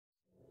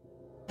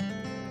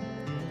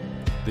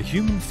The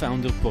Human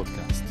Founder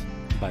Podcast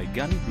by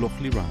Gali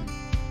Bloch-Liran.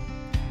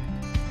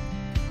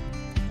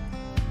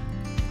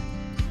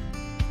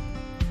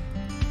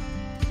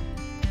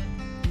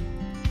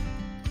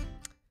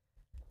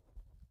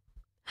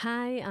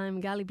 Hi, I'm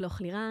Gali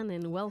Bloch-Liran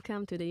and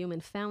welcome to The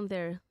Human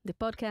Founder, the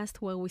podcast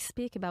where we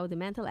speak about the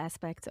mental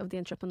aspects of the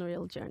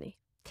entrepreneurial journey.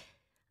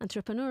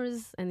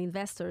 Entrepreneurs and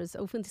investors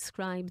often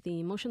describe the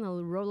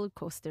emotional roller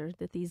coaster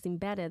that is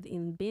embedded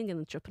in being an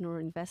entrepreneur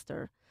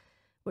investor,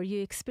 where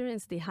you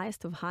experience the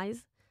highest of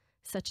highs,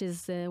 such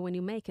as when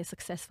you make a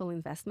successful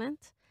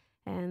investment,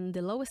 and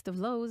the lowest of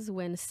lows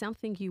when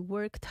something you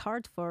worked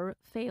hard for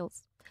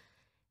fails.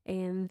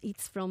 And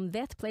it's from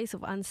that place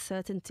of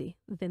uncertainty,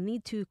 the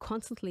need to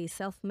constantly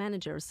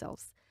self-manage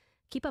ourselves,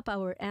 keep up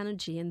our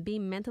energy and be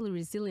mentally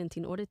resilient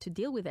in order to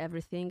deal with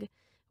everything,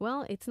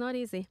 well, it's not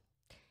easy.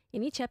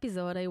 In each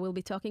episode, I will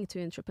be talking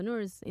to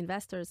entrepreneurs,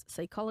 investors,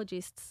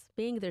 psychologists,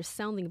 being their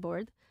sounding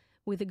board,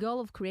 with the goal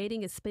of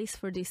creating a space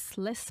for this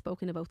less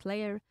spoken about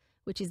layer,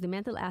 which is the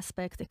mental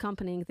aspect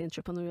accompanying the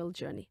entrepreneurial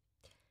journey.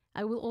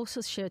 I will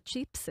also share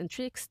tips and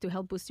tricks to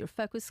help boost your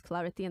focus,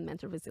 clarity, and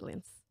mental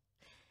resilience.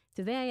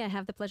 Today, I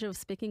have the pleasure of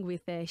speaking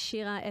with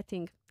Shira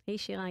Eting. Hey,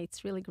 Shira,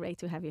 it's really great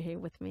to have you here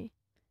with me.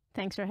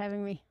 Thanks for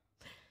having me.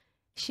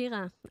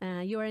 Shira,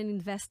 you are an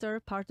investor,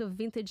 part of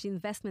Vintage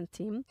investment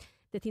team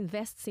that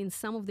invests in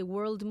some of the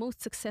world's most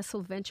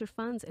successful venture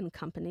funds and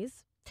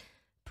companies.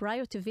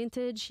 Prior to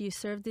Vintage, you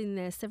served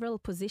in several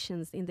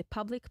positions in the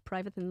public,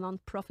 private, and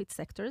non-profit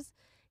sectors,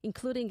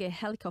 including a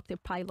helicopter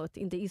pilot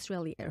in the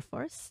Israeli Air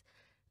Force,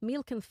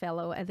 Milken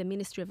Fellow at the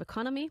Ministry of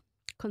Economy,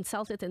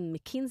 consultant at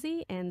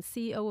McKinsey, and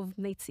CEO of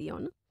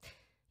Netzion.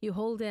 You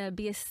hold a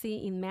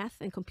BSc in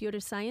Math and Computer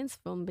Science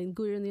from Ben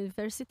Gurion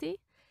University,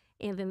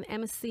 and an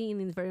MSc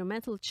in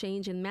Environmental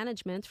Change and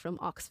Management from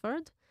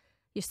Oxford.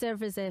 You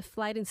serve as a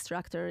flight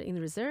instructor in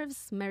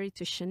reserves, married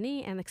to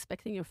Shani, and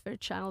expecting your third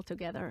child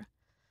together.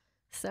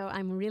 So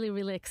I'm really,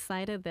 really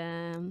excited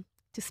to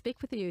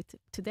speak with you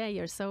today.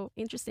 You're so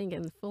interesting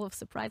and full of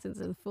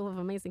surprises and full of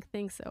amazing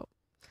things. So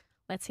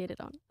let's hit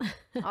it on.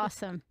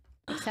 Awesome.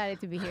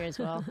 Excited to be here as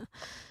well.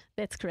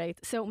 That's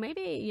great. So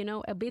maybe,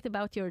 a bit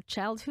about your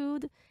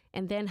childhood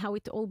and then how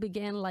it all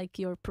began, like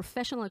your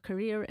professional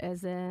career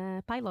as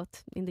a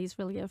pilot in the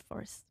Israeli Air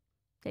Force.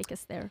 Take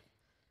us there.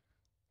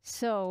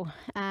 So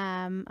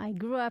I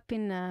grew up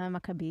in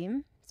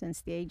Maccabim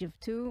since the age of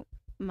 2.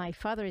 My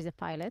father is a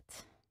pilot,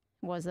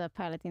 was a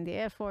pilot in the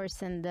Air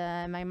Force, and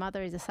my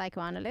mother is a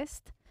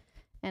psychoanalyst.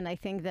 And I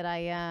think that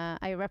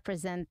I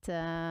represent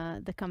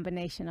the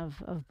combination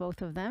of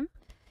both of them.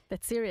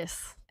 That's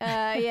serious.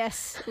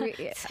 Yes.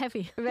 It's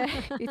heavy.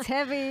 It's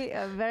heavy,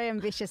 a very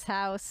ambitious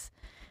house.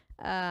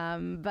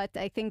 But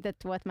I think that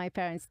what my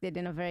parents did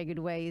in a very good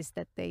way is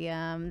that they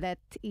that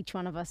each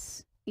one of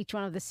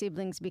the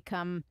siblings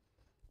become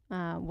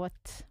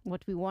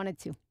what we wanted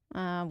to,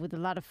 with a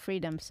lot of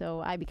freedom.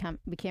 So I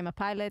became a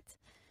pilot.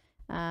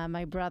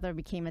 My brother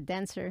became a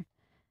dancer.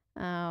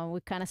 We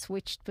kind of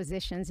switched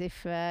positions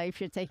if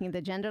you're taking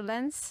the gender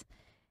lens.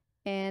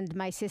 And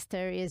my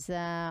sister is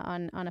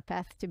on a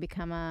path to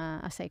become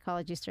a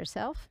psychologist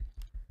herself.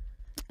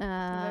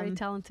 Very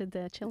talented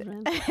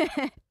children.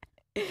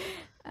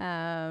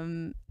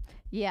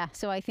 Yeah,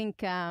 so I think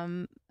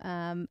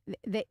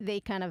they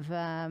kind of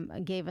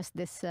gave us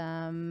this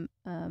a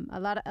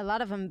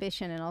lot of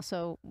ambition, and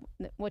also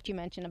what you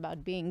mentioned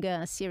about being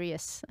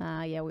serious.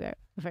 Yeah, we are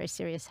a very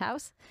serious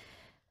house.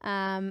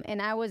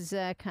 And I was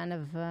I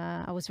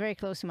was very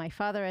close to my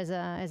father as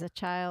a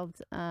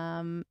child,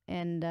 and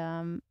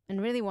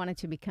really wanted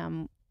to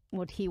become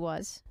what he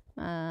was.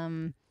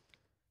 And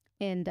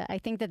I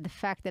think that the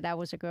fact that I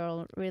was a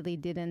girl really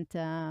didn't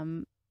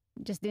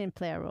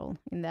play a role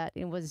in that.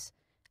 It was,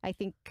 I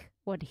think,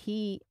 what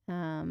he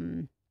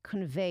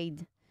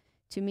conveyed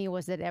to me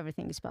was that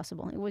everything is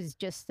possible. It was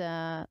just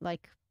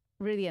like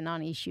really a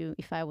non-issue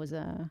if I was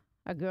a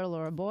girl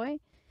or a boy.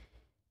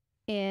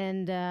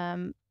 And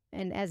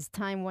as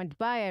time went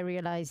by, I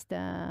realized,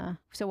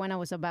 so when I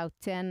was about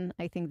 10,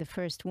 I think the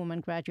first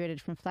woman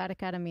graduated from Flight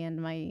Academy, and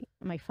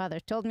my father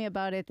told me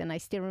about it, and I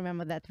still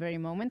remember that very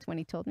moment when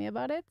he told me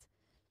about it.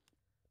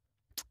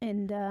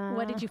 And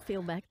what did you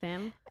feel back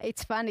then?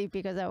 It's funny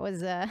because I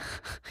was, I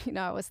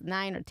was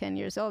 9 or 10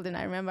 years old, and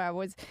I remember I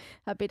was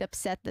a bit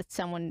upset that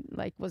someone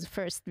was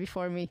first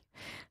before me.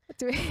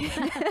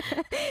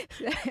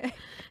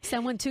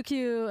 Someone took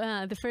you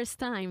the first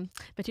time,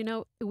 but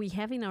we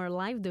have in our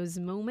life those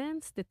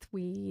moments that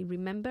we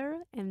remember,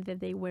 and that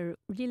they were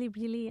really,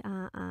 really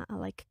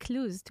like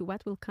clues to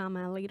what will come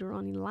later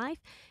on in life,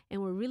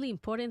 and were really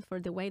important for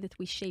the way that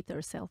we shaped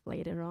ourselves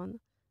later on.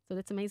 So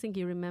that's amazing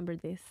you remember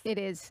this. It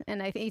is.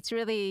 And I think it's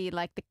really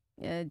like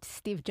the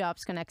Steve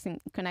Jobs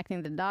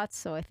connecting the dots.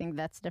 So I think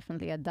that's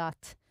definitely a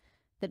dot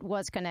that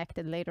was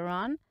connected later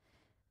on.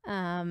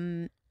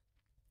 And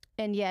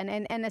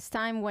as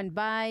time went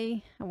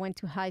by, I went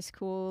to high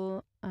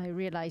school. I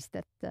realized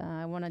that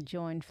I want to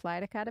join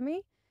Flight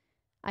Academy.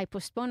 I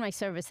postponed my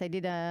service. I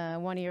did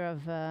 1 year of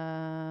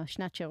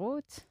Shnat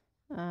Sherut.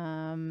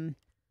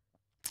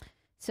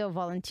 So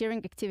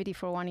volunteering activity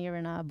for 1 year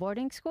in a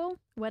boarding school.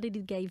 What did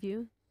it give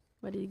you?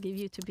 What did it give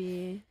you to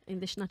be in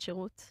the Shnat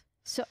Sherut?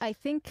 So I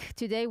think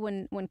today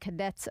when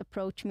cadets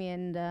approach me,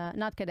 and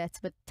not cadets,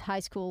 but high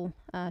school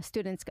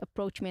students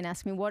approach me and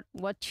ask me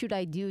what should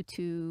I do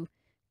to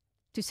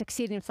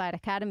succeed in Flight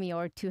Academy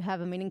or to have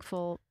a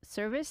meaningful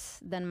service,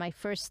 then my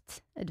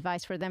first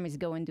advice for them is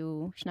go and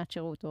do Shnat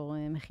Sherut or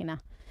Mechina.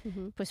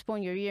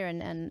 Postpone your year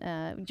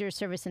and your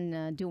service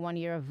and do 1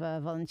 year of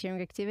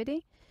volunteering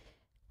activity.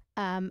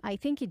 I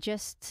think it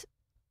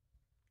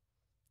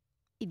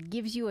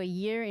gives you a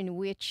year in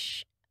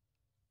which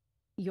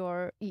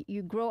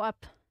you grow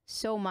up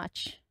so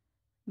much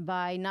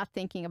by not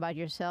thinking about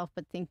yourself,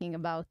 but thinking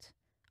about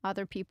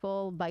other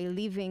people, by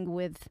living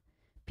with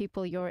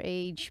people your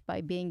age,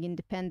 by being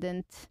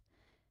independent.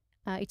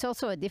 It's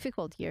also a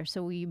difficult year,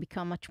 so you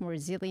become much more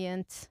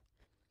resilient.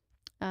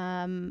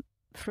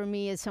 For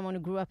me, as someone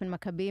who grew up in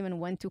Maccabim and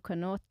went to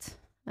Kanot,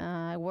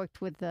 I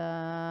worked with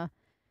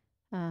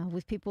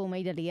people who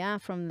made Aliyah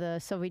from the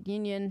Soviet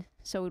Union,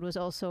 so it was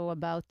also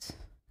about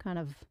kind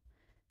of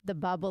the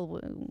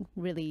bubble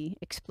really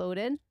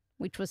exploded,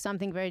 which was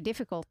something very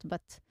difficult,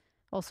 but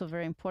also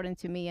very important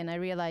to me. And I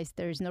realized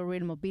there is no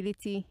real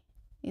mobility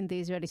in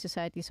the Israeli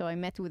society. So I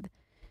met with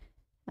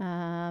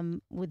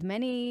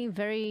many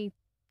very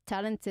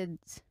talented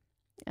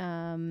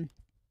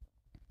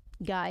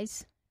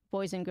guys,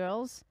 boys and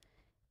girls,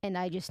 and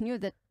I just knew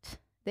that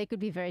they could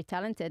be very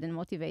talented and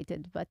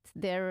motivated, but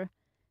their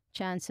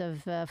chance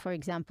of, for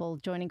example,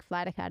 joining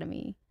Flight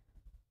Academy,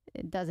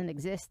 it doesn't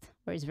exist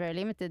or is very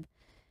limited.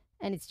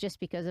 And it's just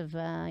because of,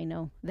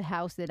 the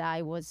house that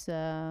I was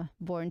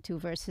born to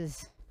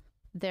versus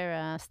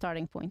their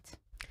starting point.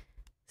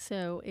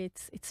 So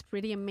it's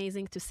pretty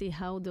amazing to see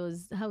how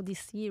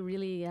this year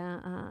really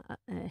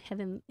had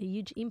a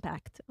huge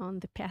impact on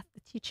the path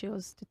that you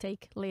chose to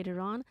take later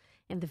on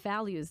and the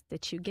values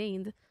that you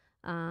gained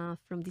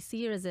from this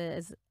year as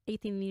a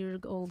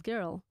 18-year-old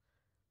girl.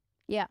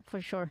 Yeah,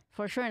 for sure.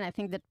 And I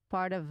think that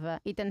part of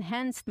it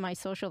enhanced my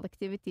social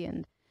activity,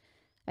 and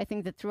I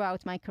think that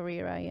throughout my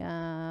career,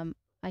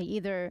 I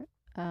either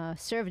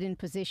served in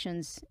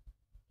positions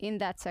in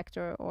that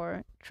sector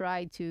or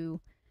tried to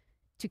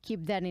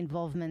keep that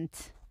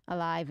involvement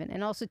alive.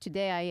 And also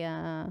today,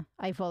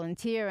 I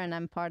volunteer, and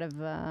I'm part of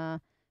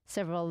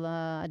several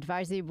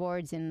advisory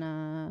boards in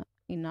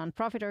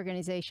nonprofit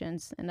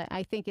organizations. And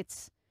I think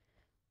it's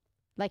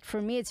like,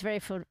 for me, it's very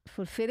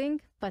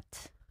fulfilling.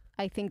 But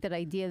I think that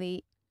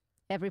ideally,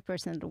 every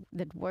person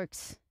that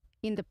works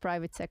in the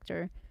private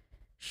sector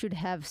should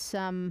have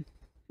some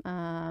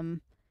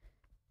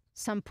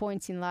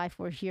points in life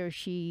where he or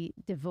she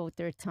devote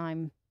their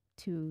time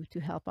to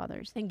help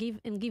others and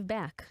give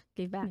back.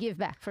 Give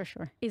back, for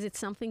sure. Is it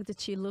something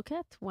that you look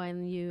at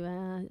when you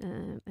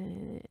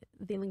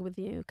dealing with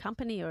your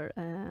company or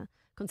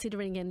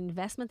considering an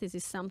investment? Is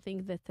this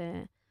something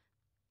that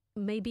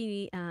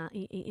maybe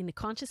in a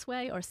conscious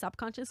way or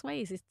subconscious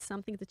way? Is it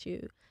something that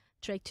you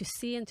try to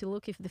see and to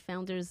look if the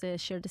founders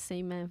share the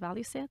same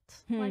value set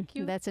like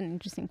you? That's an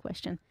interesting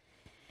question.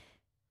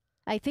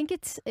 I think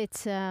it's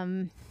a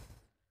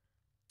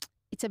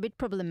bit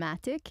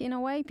problematic in a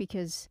way,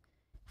 because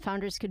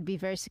founders could be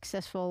very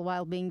successful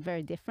while being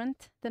very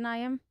different than I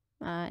am.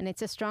 And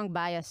it's a strong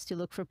bias to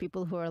look for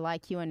people who are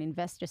like you and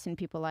investors in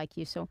people like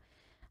you. So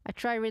I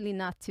try really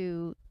not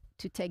to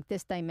take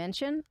this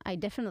dimension. I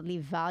definitely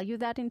value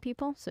that in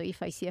people. So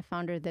if I see a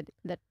founder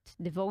that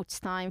devotes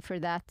time for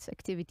that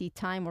activity,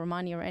 time or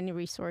money or any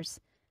resource,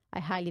 I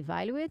highly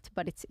value it,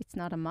 but it's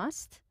not a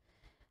must.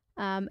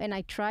 And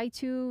I try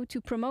to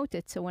promote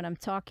it. So when I'm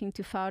talking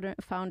to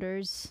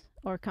founders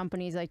or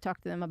companies, I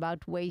talk to them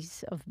about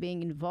ways of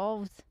being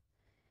involved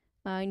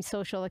in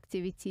social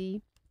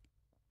activity.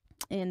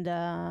 And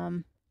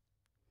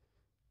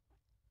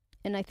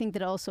I think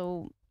that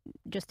also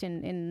just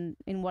in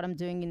what I'm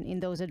doing in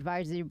those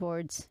advisory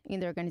boards, in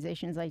the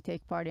organizations I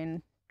take part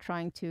in,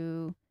 trying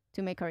to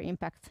make our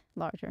impact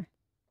larger.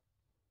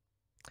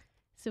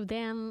 So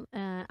then,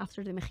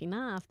 after the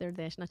Mechina, after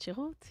the Shnat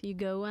Sherut, you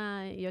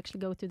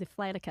actually go to the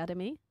Flight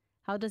Academy.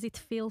 How does it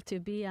feel to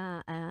be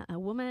a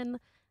woman?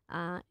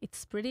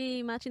 It's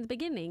pretty much in the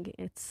beginning.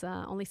 It's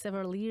only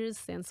several years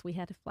since we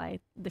had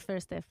the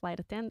first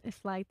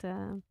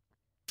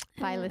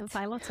pilot,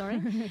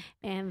 sorry.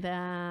 And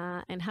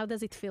how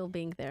does it feel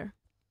being there?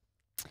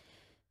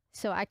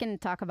 So I can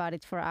talk about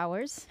it for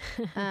hours.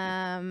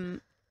 I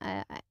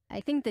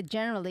think that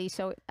generally,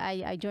 so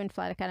I joined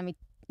Flight Academy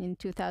in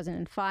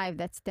 2005.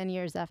 That's 10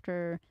 years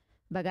after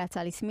Bagatz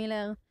Alice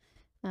Miller.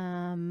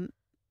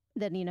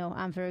 That,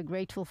 I'm very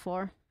grateful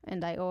for,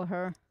 and I owe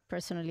her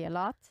personally a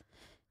lot.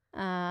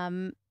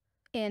 And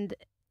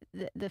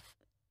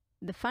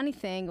the funny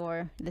thing,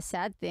 or the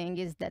sad thing,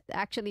 is that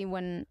actually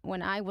when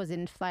I was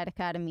in Flight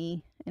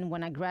Academy and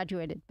when I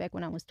graduated back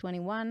when I was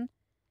 21,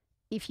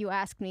 if you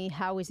asked me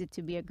how is it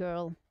to be a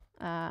girl,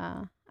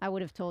 I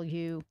would have told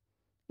you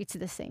it's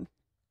the same,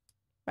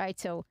 right?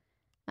 So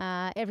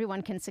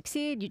everyone can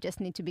succeed. You just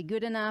need to be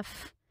good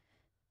enough.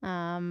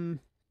 And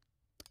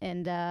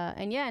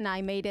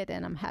I made it,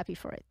 and I'm happy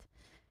for it.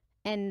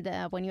 And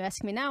when you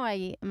ask me now,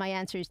 my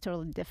answer is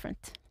totally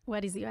different.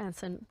 What is your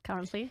answer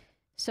currently?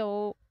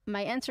 So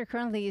my answer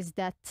currently is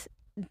that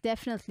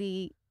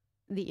definitely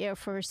the Air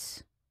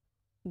Force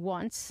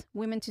wants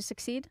women to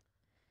succeed.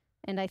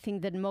 And I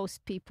think that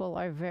most people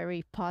are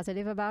very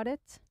positive about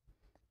it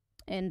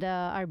and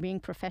are being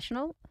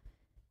professional.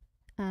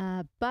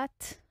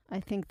 But I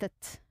think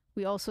that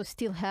we also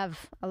still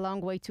have a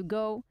long way to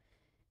go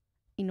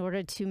in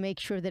order to make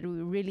sure that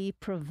we really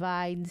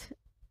provide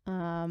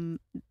an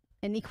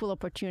equal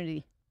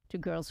opportunity to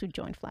girls who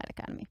join Flight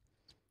Academy.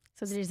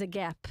 So there is a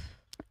gap.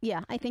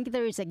 Yeah, I think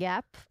there is a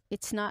gap.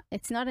 It's not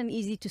an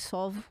easy to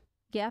solve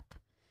gap.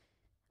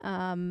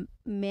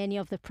 Many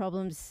of the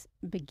problems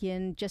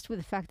begin just with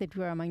the fact that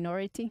we are a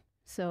minority.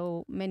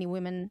 So many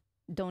women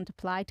don't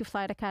apply to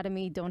Flight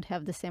Academy, don't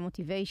have the same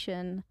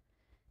motivation.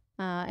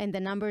 And the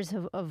numbers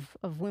of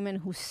women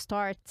who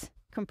start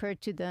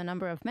compared to the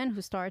number of men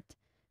who start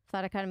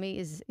Flight Academy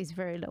is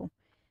very low.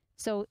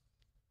 So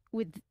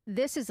with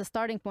this is a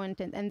starting point,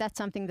 and that's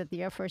something that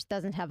the Air Force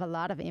doesn't have a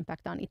lot of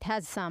impact on. It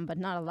has some, but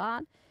not a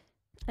lot.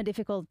 A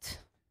difficult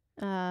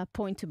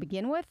point to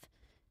begin with.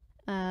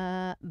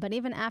 But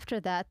even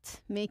after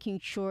that, making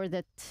sure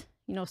that,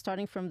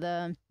 starting from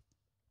the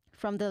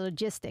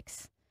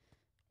logistics,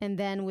 and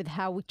then with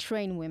how we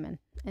train women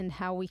and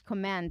how we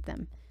command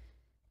them,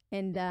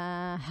 and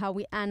how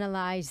we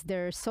analyze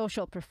their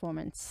social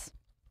performance,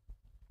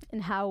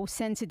 and how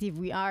sensitive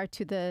we are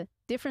to the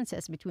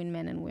differences between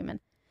men and women.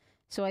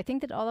 So I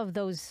think that all of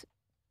those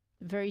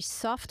very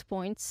soft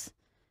points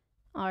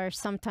are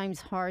sometimes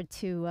hard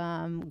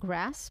to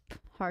grasp,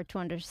 hard to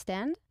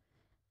understand,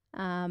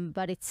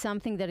 but it's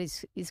something that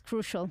is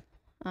crucial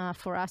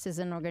for us as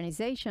an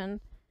organization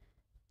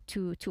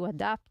to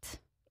adapt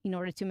in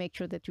order to make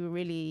sure that we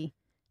really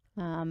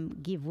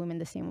give women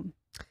the same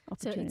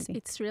opportunity. So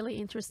it's really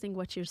interesting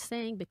what you're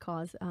saying,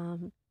 because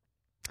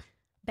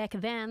back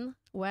then,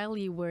 while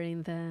you were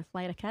in the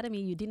Flight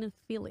Academy, you didn't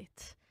feel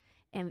it.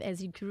 And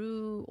as you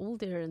grew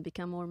older and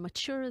become more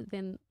mature,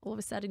 then all of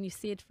a sudden you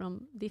see it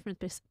from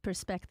different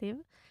perspective.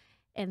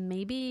 And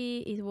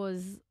maybe it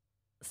was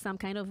some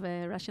kind of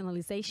a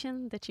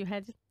rationalization that you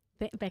had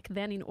back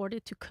then in order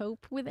to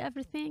cope with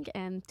everything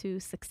and to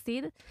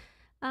succeed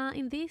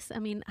in this. I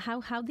mean,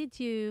 how did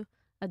you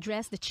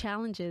address the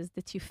challenges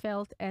that you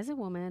felt as a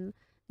woman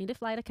in the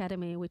Flight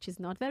Academy, which is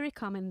not very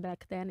common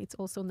back then? It's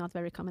also not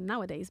very common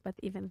nowadays, but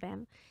even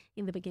then,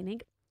 in the beginning,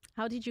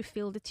 how did you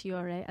feel that you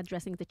are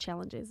addressing the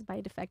challenges by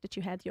the fact that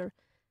you had your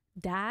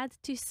dad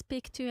to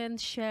speak to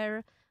and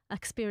share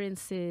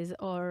experiences,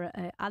 or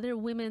other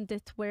women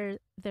that were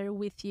there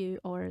with you,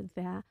 or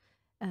the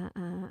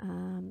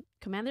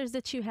commanders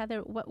that you had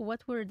there?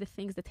 What were the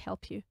things that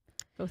helped you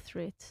go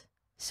through it?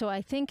 So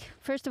I think,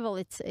 first of all,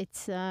 it's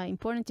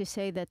important to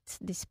say that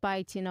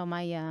despite,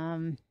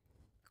 my,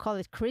 call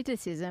it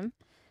criticism,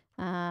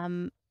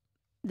 the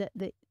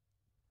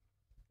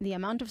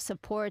amount of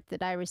support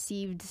that I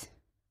received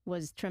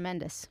was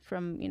tremendous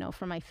from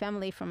my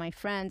family, from my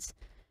friends,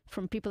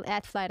 from people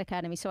at Flight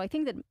Academy. So I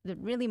think that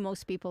really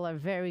most people are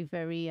very,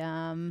 very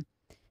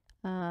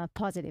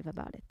positive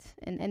about it,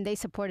 and they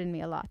supported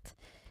me a lot.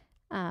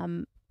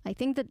 I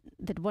think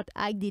that what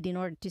I did in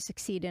order to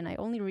succeed, and I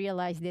only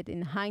realized it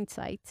in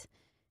hindsight,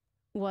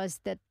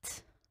 was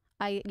that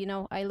I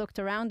looked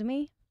around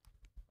me.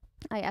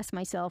 I asked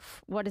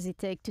myself, what does it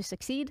take to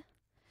succeed?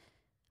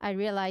 I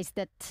realized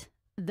that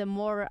the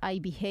more I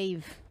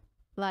behave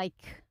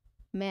like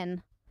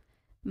men,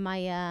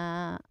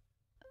 my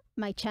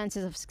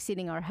chances of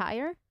succeeding are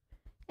higher.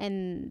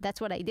 And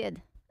that's what I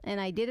did. And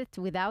I did it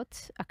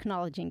without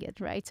acknowledging it,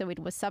 right? So it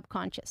was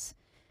subconscious.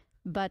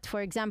 But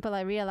for example,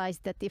 I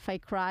realized that if I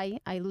cry,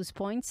 I lose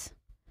points.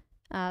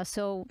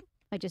 So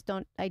I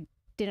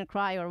didn't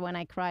cry, or when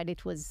I cried,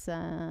 it was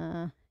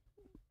on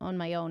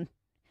my own,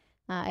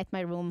 at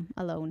my room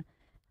alone.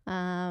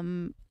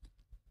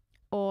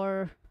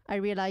 Or I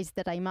realized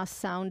that I must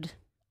sound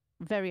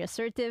very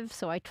assertive,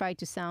 so I tried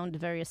to sound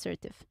very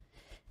assertive.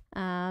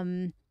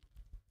 I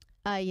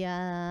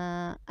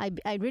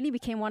really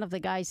became one of the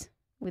guys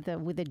with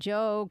the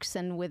jokes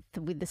and with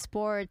the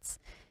sports,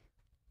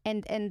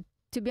 and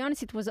to be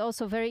honest, it was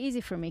also very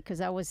easy for me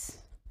because I was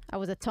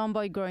a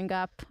tomboy growing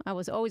up. I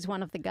was always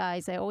one of the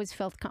guys. I always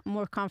felt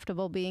more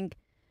comfortable being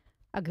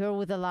a girl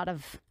with a lot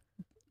of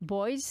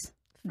boys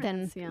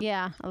Friends, than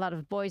a lot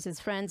of boys as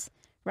friends,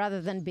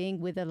 rather than being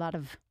with a lot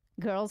of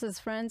girls as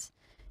friends.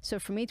 So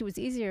for me, it was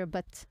easier.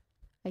 But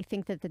I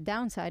think that the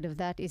downside of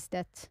that is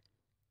that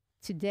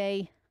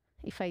today,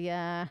 if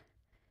I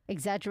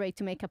exaggerate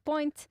to make a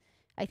point,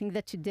 I think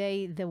that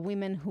today the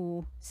women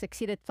who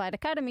succeed at Flight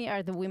Academy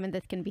are the women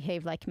that can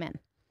behave like men.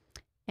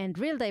 And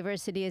real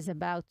diversity is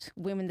about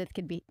women that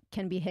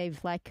can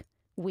behave like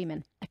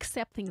women.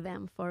 Accepting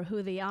them for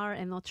who they are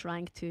and not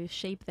trying to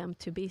shape them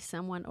to be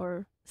someone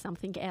or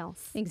something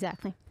else.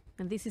 Exactly.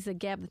 And this is a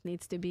gap that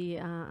needs to be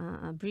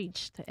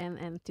bridged,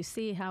 and to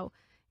see how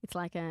it's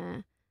like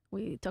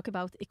we talk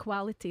about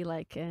equality,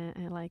 like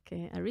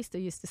Aristo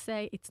used to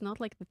say, it's not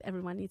like that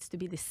everyone needs to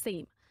be the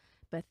same,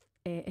 but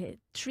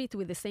treat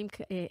with the same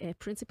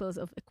principles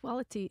of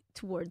equality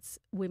towards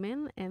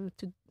women and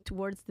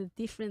towards the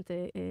different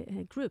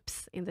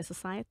groups in the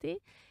society,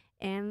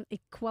 and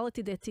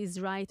equality that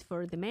is right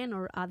for the men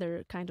or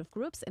other kind of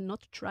groups, and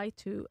not try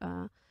to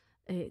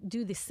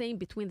do the same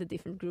between the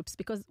different groups,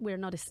 because we're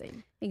not the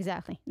same.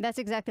 Exactly. That's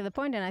exactly the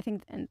point. And I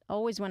think, and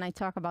always when I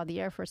talk about the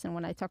Air Force and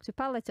when I talk to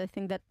pilots, I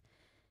think that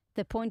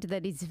the point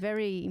that is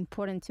very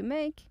important to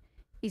make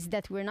is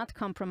that we're not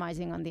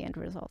compromising on the end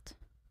result.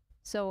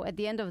 So at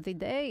the end of the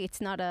day,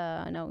 it's not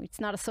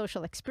a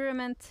social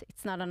experiment.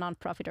 It's not a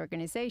non-profit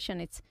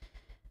organization. It's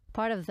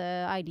part of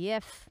the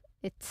IDF.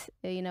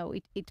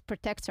 It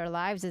protects our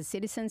lives as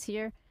citizens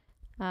here.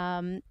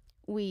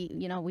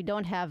 We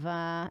don't have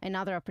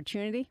another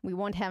opportunity. We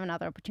won't have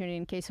another opportunity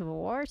in case of a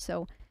war.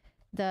 So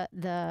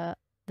the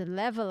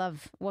level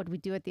of what we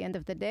do at the end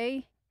of the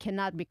day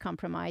cannot be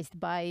compromised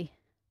by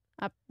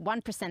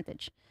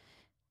 1%.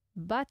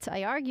 But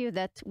I argue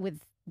that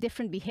with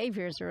different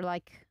behaviors, or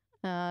like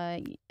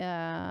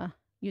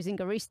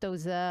using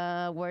Aristo's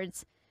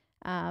words,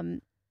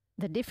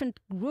 the different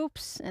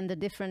groups and the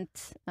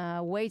different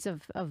ways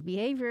of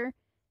behavior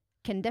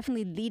can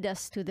definitely lead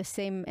us to the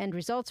same end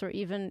results, or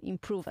even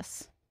improve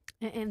us.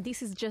 And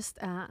this is just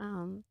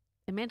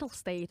a mental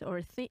state, or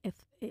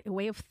a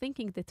way of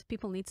thinking that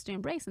people need to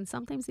embrace. And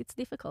sometimes it's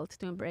difficult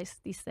to embrace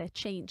this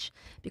change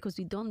because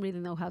we don't really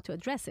know how to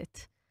address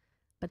it.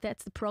 But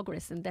that's the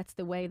progress, and that's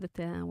the way that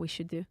we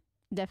should do.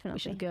 Definitely. We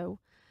should go.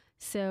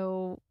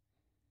 So,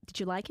 did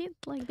you like it?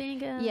 Like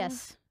being a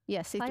Yes,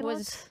 it pilot?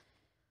 was.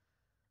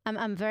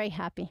 I'm very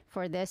happy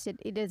for this.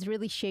 It has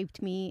really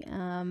shaped me,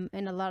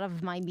 and a lot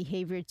of my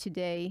behavior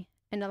today,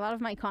 and a lot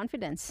of my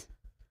confidence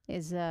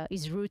is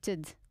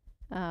rooted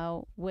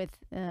with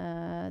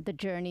the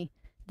journey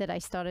that I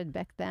started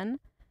back then.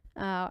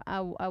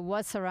 I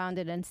was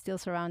surrounded and still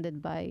surrounded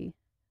by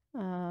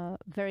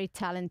very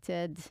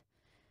talented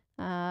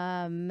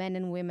men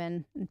and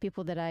women and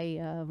people that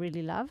I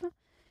really love.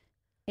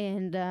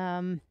 And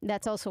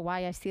that's also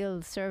why I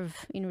still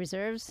serve in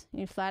reserves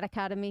in Flight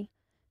Academy.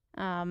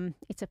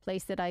 It's a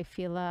place that I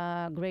feel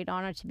a great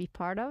honor to be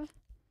part of.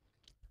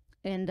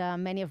 And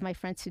many of my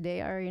friends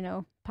today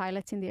are,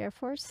 pilots in the Air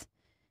Force.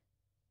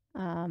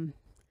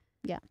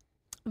 Yeah.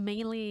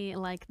 Mainly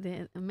like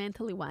the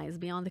mentally wise,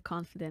 beyond the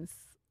confidence,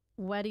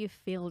 what do you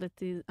feel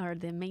that are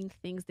the main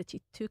things that you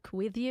took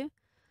with you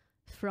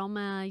from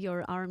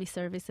your Army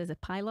service as a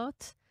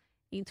pilot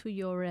into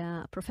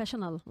your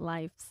professional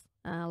lives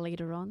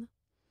later on?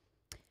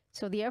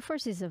 So the Air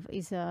Force is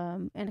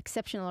an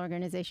exceptional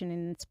organization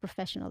in its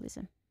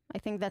professionalism. I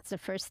think that's the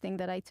first thing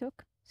that I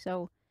took.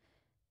 So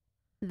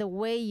the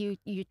way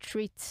you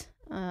treat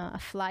a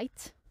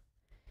flight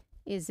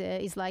is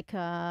like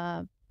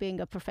being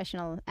a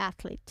professional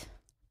athlete,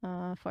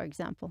 for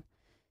example.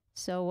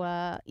 So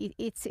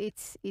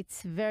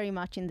it's very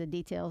much in the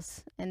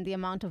details, and the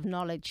amount of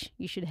knowledge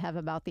you should have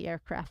about the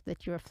aircraft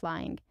that you're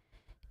flying,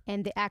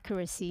 and the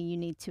accuracy you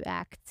need to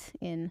act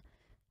in.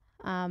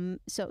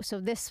 So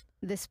this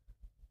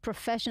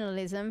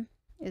professionalism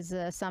is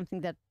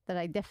something that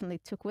I definitely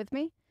took with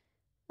me.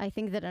 I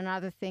think that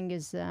another thing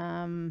is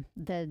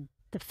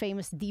the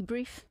famous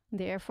debrief in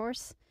the Air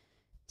Force.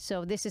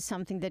 So this is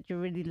something that you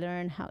really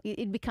learn how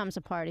it becomes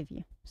a part of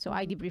you. So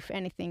I debrief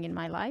anything in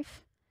my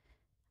life.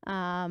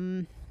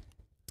 And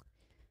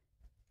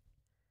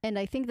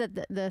I think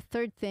that the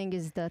third thing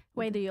is that...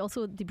 Wait, do you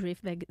also debrief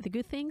the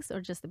good things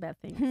or just the bad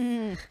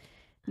things?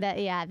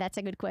 That's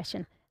a good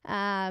question.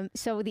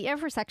 So the Air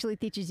Force actually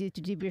teaches you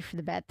to debrief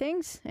the bad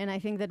things. And I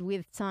think that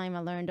with time, I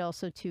learned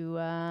also to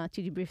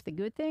debrief the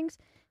good things.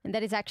 And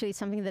that is actually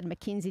something that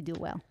McKinsey do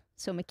well.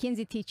 So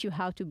McKinsey teach you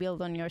how to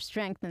build on your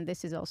strength. And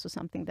this is also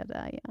something that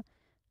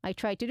I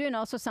try to do. And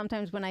also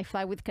sometimes when I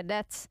fly with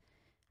cadets,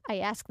 I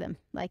ask them,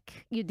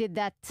 like, you did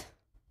that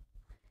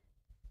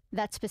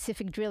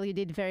specific drill you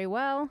did very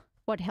well.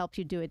 What helped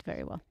you do it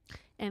very well?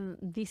 And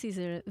this is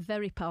a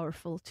very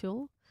powerful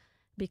tool,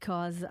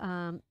 because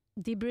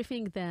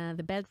debriefing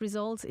the bad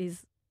results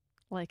is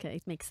like,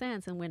 it makes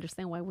sense, and we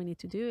understand why we need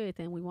to do it,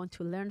 and we want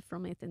to learn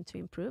from it and to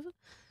improve.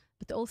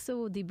 But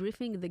also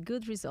debriefing the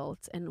good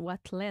results and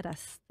what led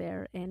us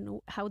there,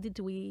 and how did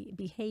we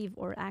behave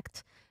or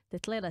act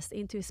that led us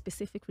into a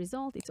specific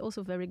result. It's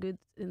also very good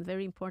and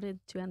very important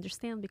to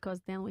understand,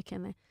 because then we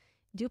can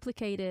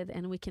duplicate it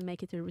and we can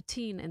make it a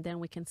routine, and then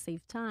we can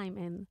save time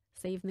and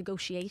save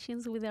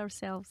negotiations with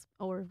ourselves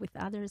or with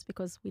others,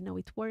 because we know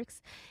it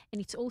works.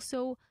 And it's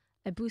also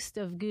a boost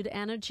of good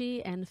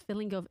energy and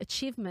feeling of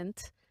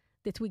achievement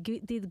that we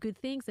did good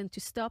things, and to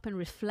stop and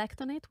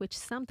reflect on it, which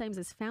sometimes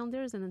as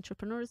founders and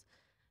entrepreneurs,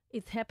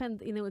 it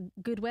happened in a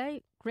good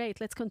way.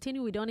 Great, let's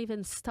continue. We don't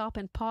even stop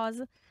and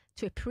pause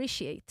to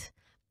appreciate.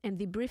 And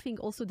debriefing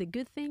also the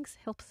good things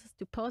helps us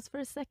to pause for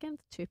a second,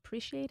 to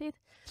appreciate it,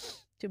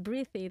 to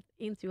breathe it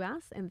into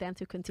us, and then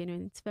to continue.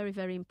 And it's very,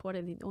 very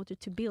important in order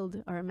to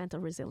build our mental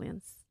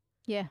resilience.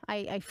 Yeah,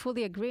 I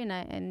fully agree.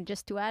 And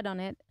just to add on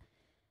it,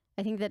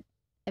 I think that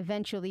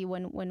eventually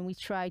when we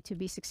try to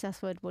be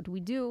successful at what we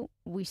do,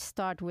 we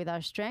start with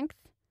our strength,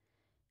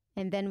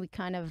 and then we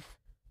kind of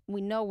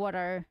we know what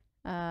our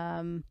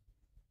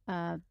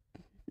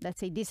let's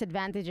say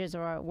disadvantages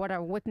or what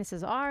our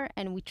weaknesses are,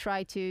 and we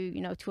try to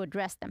to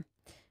address them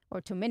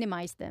or to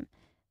minimize them.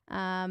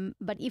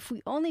 But if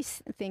we only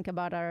think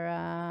about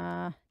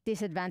our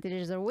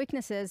disadvantages or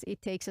weaknesses,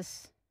 it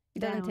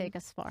doesn't take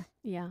us far.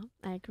 Yeah,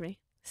 I agree.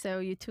 So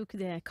you took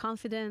the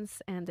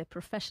confidence and the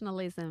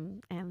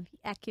professionalism and the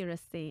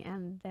accuracy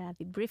and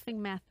the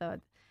briefing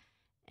method.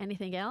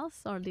 Anything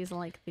else, or these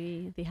like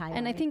the highlights?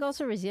 And I think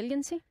also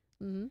resiliency.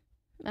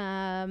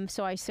 Mm-hmm.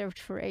 So I served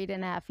for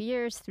 8.5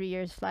 years, 3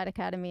 years flight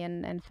academy,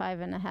 and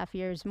 5.5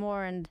 years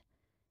more. And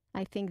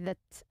I think that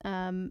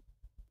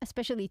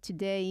especially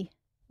today,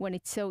 when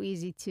it's so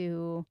easy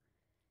to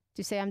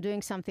say I'm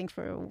doing something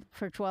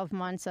for 12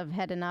 months, I've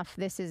had enough.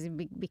 This is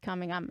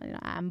becoming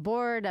I'm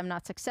bored. I'm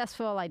not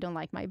successful. I don't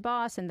like my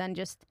boss, and then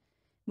just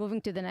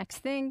moving to the next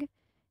thing.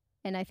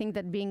 And I think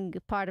that being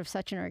part of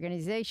such an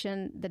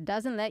organization that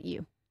doesn't let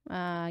you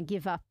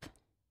give up,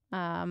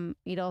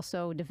 it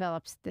also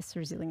develops this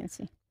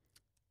resiliency.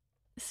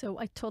 So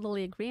I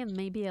totally agree, and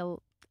maybe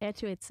I'll add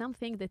to it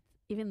something that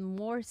even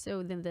more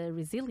so than the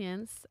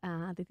resilience,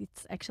 that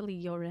it's actually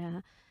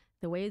your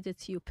the way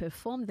that you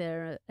perform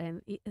there,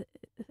 and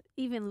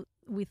even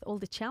with all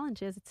the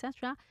challenges,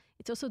 etc.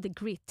 It's also the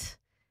grit,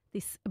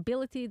 this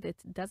ability that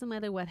doesn't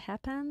matter what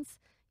happens,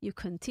 you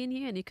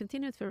continue, and you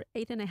continue it for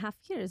 8.5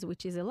 years,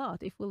 which is a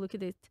lot. If we look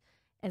at it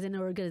as an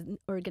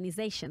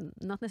organization,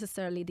 not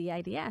necessarily the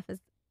IDF, as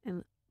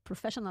a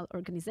professional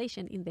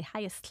organization in the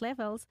highest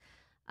levels,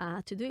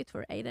 to do it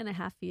for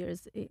 8.5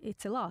 years,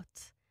 it's a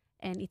lot.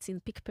 And it's in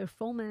peak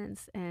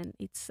performance, and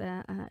it's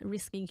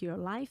risking your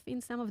life in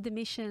some of the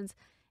missions.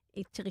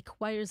 It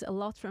requires a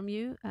lot from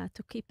you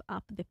to keep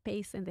up the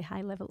pace and the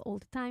high level all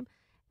the time.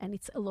 And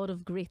it's a lot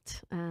of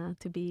grit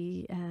to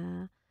be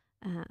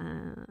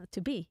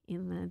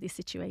in this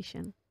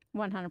situation.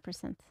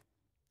 100%.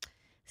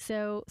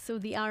 So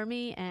the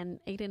army and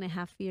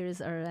 8.5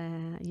 years are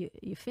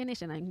you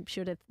finished, and I'm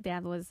sure that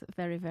Dad was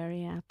very,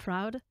 very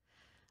proud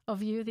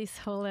of you this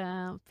whole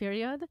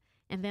period.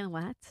 And then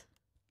what?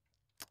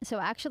 So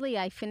actually,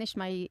 I finished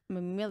my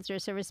military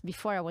service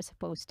before I was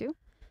supposed to.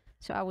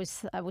 So I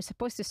was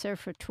supposed to serve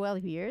for 12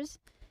 years,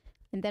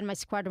 and then my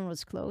squadron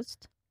was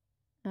closed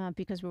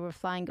because we were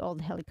flying old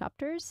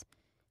helicopters,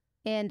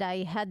 and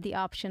I had the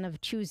option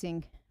of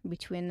choosing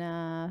between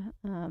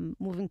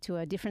moving to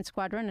a different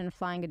squadron and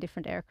flying a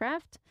different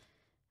aircraft,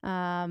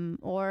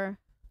 or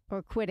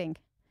quitting.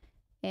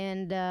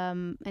 And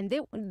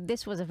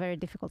this was a very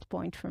difficult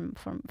point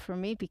for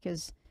me,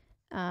 because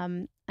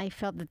I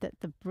felt that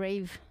the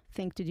brave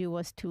thing to do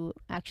was to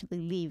actually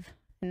leave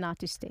and not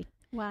to stay.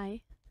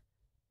 Why?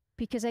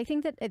 Because I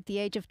think that at the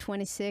age of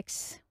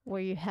 26, where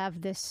you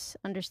have this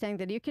understanding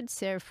that you could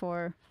serve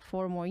for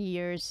 4 more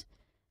years,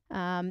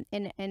 and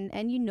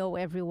you know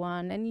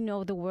everyone, and you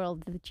know the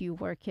world that you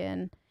work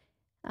in,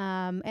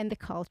 and the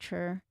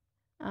culture,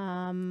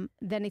 then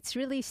it's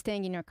really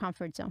staying in your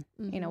comfort zone,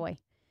 mm-hmm. in a way.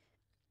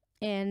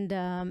 And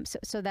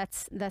so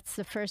that's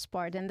the first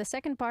part. And the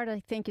second part,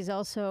 I think, is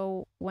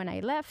also when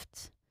I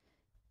left,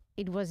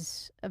 it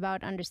was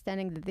about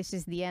understanding that this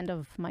is the end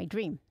of my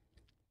dream.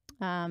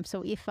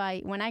 So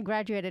when I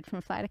graduated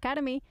from Flight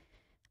Academy,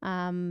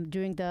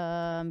 during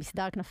the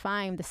Misdar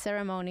Knafayim, the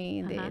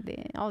ceremony,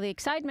 all the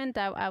excitement,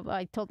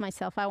 I told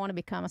myself I want to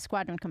become a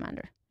squadron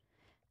commander.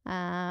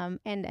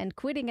 And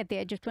quitting at the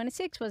age of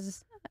 26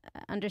 was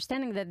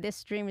understanding that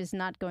this dream is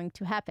not going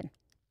to happen.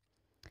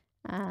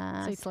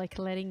 So it's like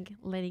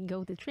letting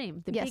go the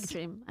dream, the big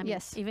dream. I mean,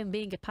 even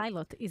being a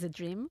pilot is a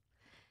dream,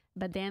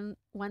 but then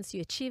once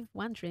you achieve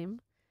one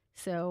dream,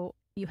 so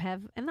you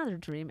have another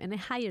dream and a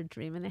higher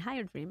dream and a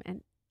higher dream,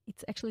 and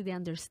it's actually the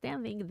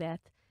understanding that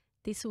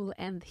this will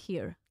end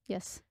here.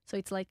 Yes. So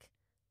it's like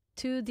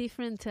 2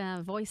 different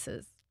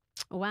voices.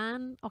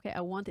 One, okay,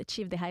 I want to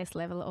achieve the highest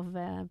level of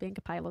being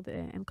a pilot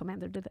and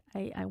commander that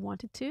I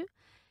wanted to.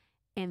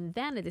 And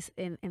then at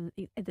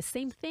the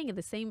same thing,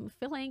 the same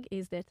feeling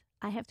is that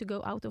I have to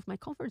go out of my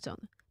comfort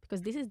zone,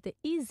 because this is the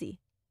easy.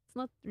 It's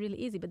not really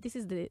easy, but this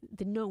is the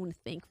known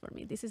thing for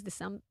me. This is the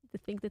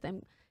thing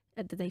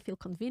that I feel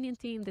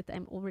convenient in, that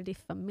I'm already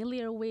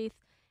familiar with,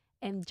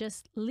 and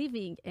just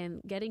living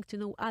and getting to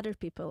know other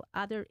people,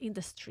 other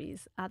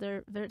industries,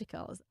 other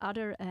verticals,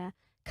 other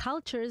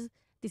cultures.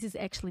 This is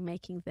actually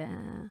making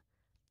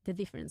the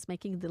difference,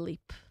 making the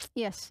leap.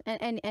 Yes,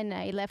 and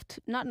I left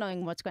not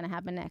knowing what's going to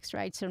happen next,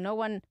 right? So no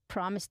one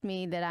promised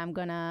me that I'm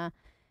going to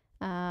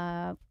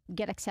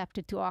get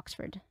accepted to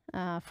Oxford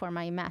for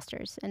my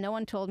master's, and no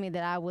one told me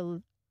that I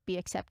will be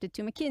accepted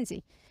to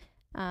McKinsey.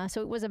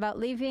 So it was about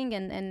leaving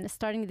and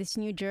starting this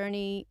new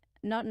journey,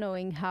 not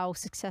knowing how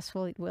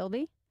successful it will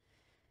be.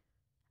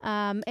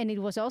 And it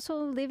was also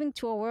leaving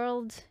to a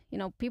world,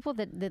 people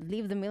that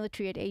leave the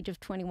military at age of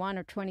 21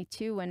 or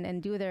 22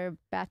 and do their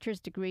bachelor's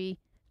degree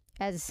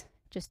as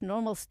just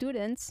normal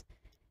students.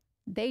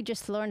 They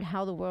just learned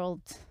how the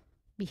world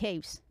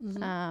behaves.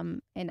 Mm-hmm.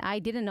 And I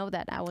didn't know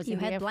that. I was in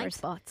the Air Force. You had blind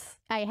spots.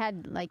 I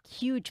had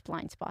huge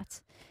blind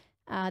spots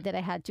that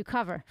I had to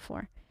cover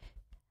for.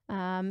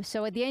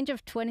 So at the age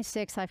of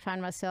 26, I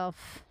found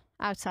myself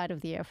outside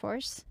of the Air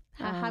Force.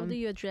 How do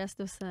you address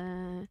those?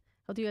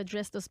 How do you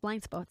address those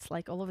blind spots?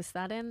 Like all of a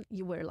sudden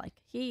you were like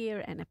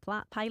here and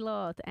a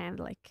pilot, and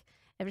like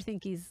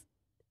everything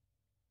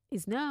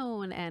is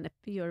known, and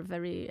you're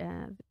very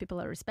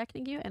people are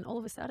respecting you, and all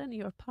of a sudden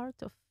you're part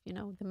of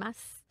the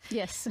mass.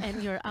 Yes.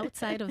 And you're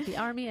outside of the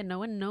army, and no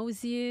one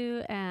knows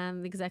you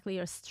and exactly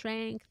your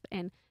strength,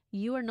 and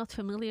you are not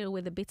familiar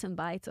with the bits and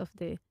bytes of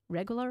the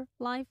regular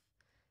life.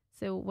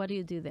 So what do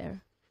you do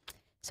there?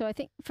 So I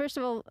think, first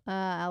of all,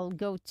 I'll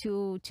go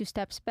two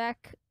steps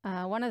back.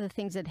 One of the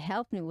things that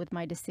helped me with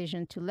my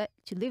decision to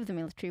leave the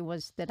military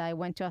was that I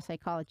went to a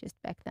psychologist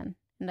back then,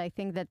 and I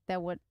think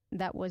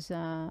that was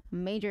a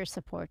major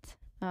support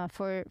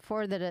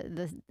for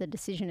the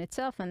decision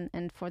itself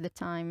and for the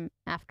time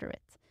after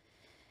it.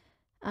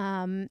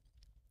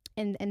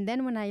 And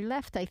then when I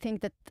left, I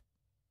think that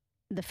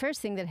the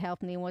first thing that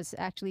helped me was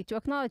actually to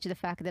acknowledge the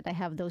fact that I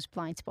have those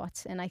blind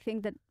spots, and I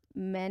think that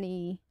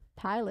many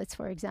pilots,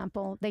 for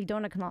example, they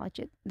don't acknowledge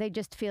it. They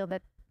just feel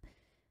that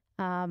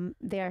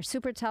they are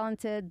super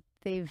talented.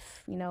 They've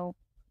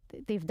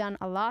done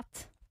a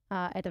lot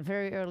at a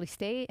very early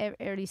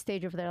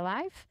stage of their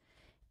life,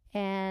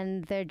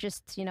 and they're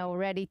just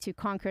ready to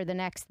conquer the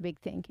next big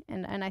thing.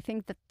 And I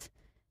think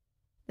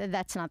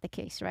that's not the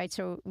case, right?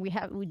 So we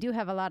do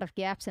have a lot of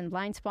gaps and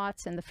blind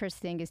spots, and the first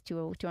thing is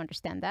to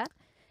understand that.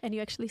 And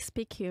you actually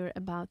speak here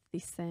about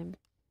this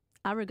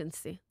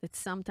arrogancy that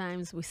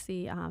sometimes we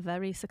see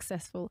very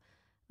successful.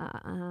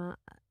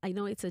 I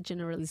know it's a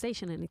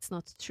generalization and it's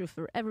not true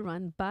for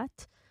everyone,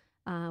 but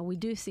we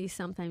do see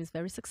sometimes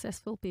very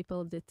successful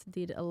people that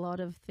did a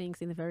lot of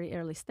things in a very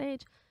early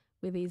stage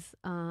with this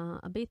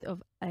a bit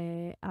of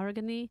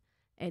arrogance,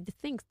 the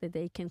things that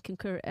they can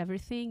conquer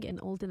everything and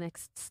all the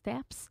next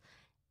steps.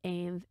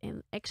 And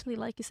actually,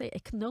 like you say,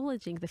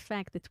 acknowledging the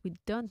fact that we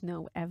don't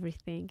know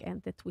everything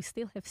and that we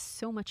still have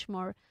so much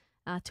more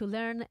to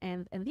learn.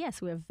 And yes,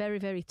 we are very,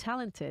 very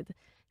talented.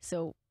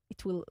 So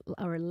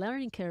our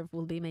learning curve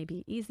will be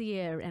maybe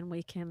easier, and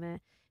we can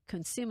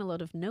consume a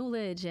lot of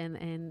knowledge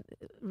and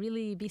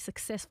really be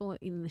successful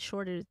in a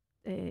shorter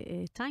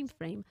time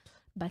frame.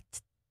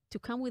 But to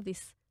come with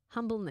this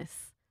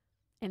humbleness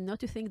and not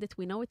to think that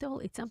we know it all,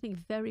 it's something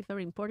very,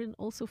 very important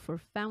also for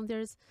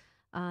founders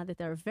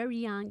that are very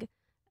young,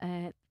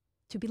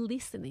 to be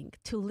listening,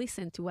 to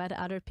listen to what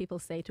other people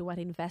say, to what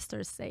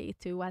investors say,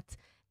 to what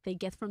they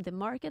get from the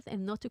market,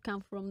 and not to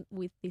come from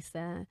with this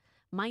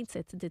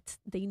mindset that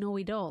they know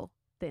it all,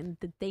 then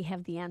that they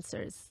have the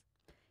answers.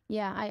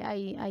 Yeah,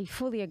 I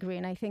fully agree,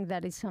 and I think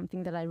that is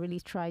something that I really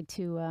try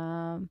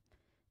to.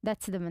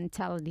 That's the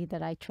mentality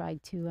that I try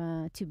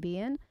to be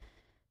in.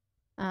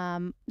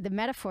 The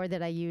metaphor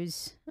that I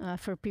use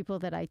for people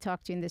that I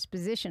talk to in this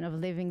position of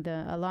leaving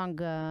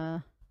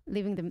the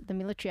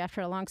military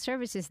after a long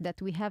service is that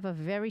we have a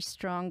very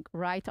strong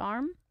right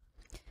arm,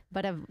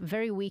 but a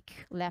very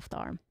weak left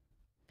arm,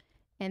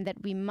 and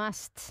that we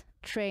must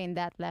train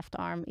that left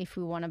arm if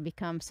we want to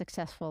become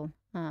successful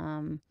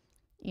in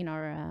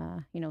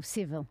our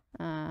civil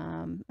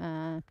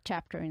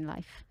chapter in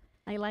life.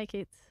 I like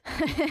it.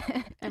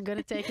 I'm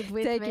gonna take it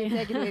with me.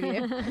 Take it with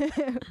you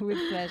with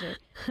pleasure.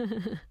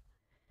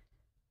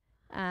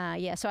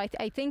 Yeah, so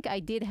I think I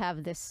did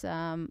have this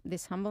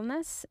this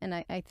humbleness, and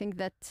I think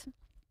that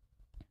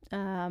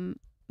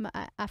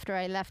after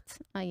I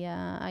left,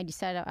 I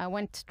decided I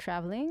went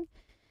traveling,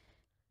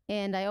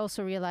 and I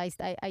also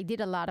realized I did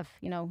a lot of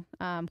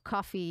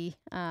coffee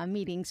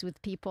meetings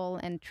with people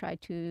and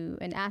tried to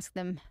ask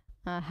them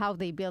how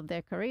they built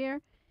their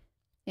career,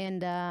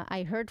 and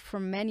I heard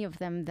from many of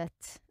them that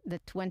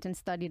went and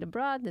studied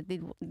abroad that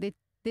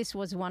this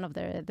was one of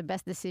the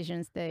best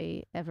decisions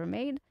they ever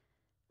made.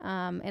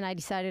 And I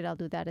decided I'll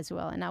do that as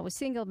well. And I was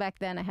single back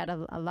then. I had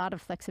a lot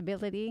of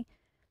flexibility.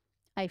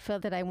 I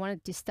felt that I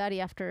wanted to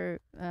study after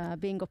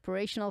being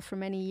operational for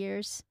many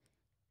years.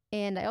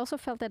 And I also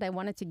felt that I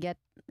wanted to get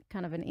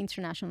kind of an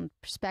international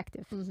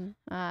perspective.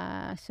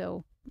 Mm-hmm.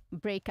 So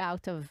break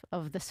out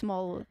of the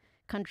small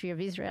country of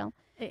Israel.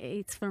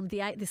 It's from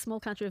the small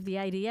country of the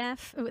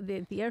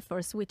IDF, the Air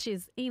Force, which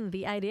is in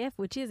the IDF,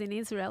 which is in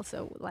Israel.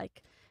 So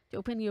like to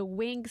open your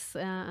wings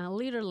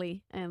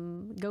literally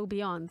and go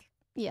beyond.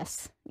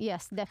 Yes,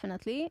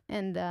 definitely.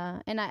 And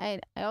I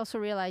also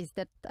realized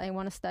that I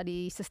want to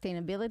study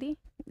sustainability.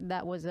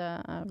 That was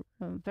a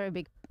very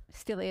big,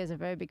 still is a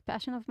very big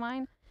passion of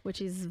mine. Which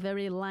is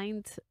very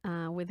aligned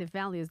with the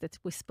values that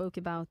we spoke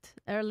about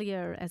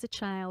earlier as a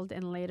child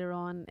and later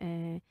on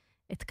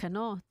at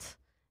Kanot,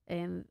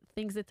 and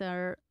things that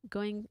are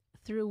going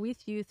through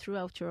with you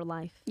throughout your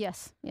life.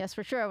 Yes,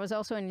 for sure. I was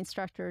also an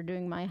instructor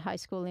during my high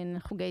school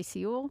in Chugei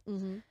Siur.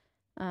 Mm-hmm.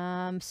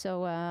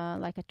 So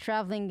like a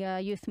traveling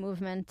youth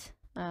movement,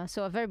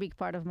 so a very big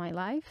part of my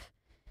life.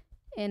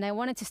 And I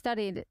wanted to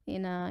study it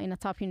in a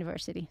top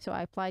university. So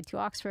I applied to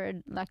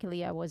Oxford.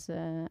 Luckily, I was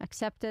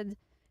accepted.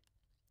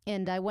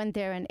 And I went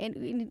there, and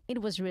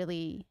it was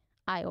really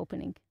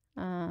eye-opening.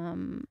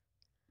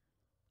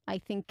 I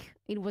think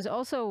it was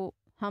also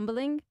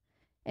humbling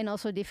and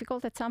also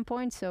difficult at some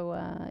point. So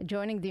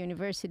joining the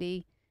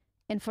university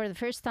And for the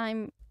first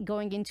time,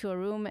 going into a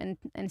room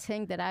and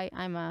saying that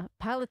I'm a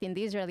pilot in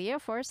the Israeli Air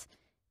Force,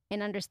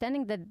 and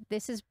understanding that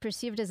this is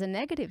perceived as a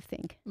negative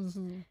thing,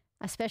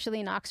 especially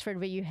in Oxford,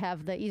 where you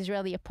have the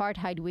Israeli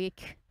Apartheid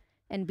Week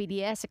and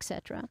BDS,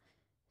 etc.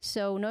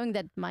 So knowing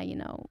that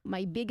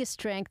my biggest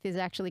strength is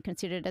actually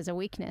considered as a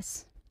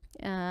weakness,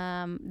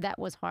 that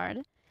was hard.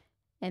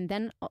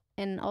 And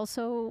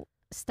also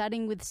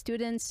studying with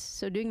students,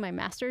 so doing my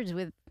master's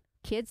with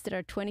kids that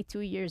are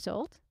 22 years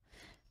old,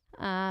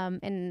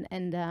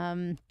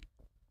 and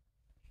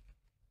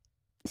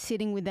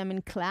sitting with them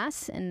in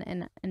class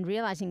and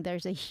realizing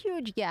there's a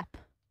huge gap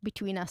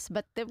between us,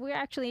 but that we're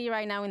actually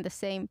right now in the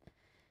same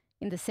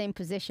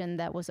position.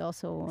 That was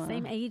also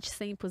same age,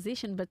 same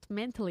position, but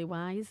mentally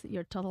wise,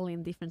 you're totally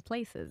in different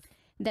places.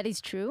 That is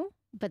true.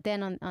 But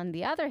then on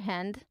the other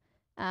hand,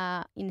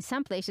 in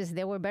some places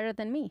they were better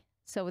than me.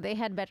 So they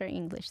had better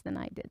English than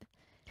I did.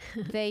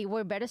 They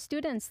were better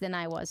students than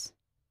I was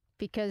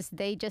because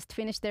they just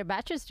finished their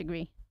bachelor's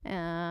degree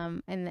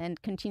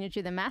and continued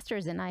to the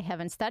master's, and I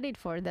haven't studied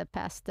for the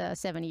past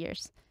 7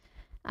 years.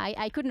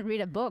 I couldn't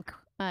read a book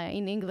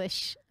in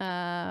English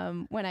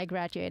when I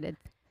graduated.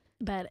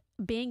 But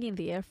being in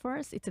the Air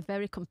Force, it's a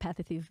very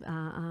competitive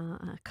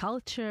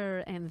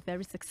culture and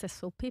very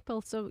successful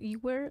people. So you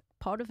were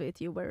part of it.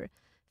 You were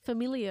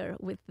familiar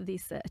with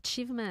this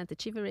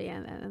achievery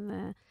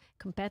and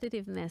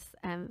competitiveness.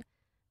 And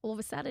all of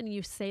a sudden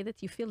you say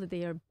that you feel that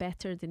they are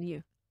better than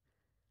you.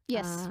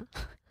 Yes.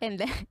 And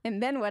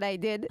then what I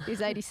did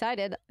is I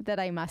decided that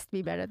I must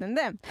be better than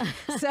them.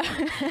 So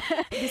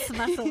this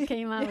muscle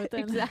came out.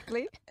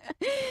 Exactly.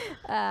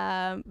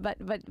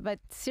 But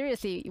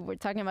seriously, we're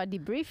talking about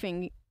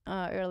debriefing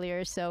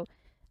earlier. So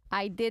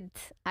I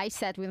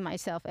sat with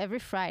myself every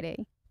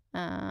Friday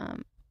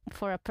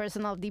for a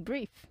personal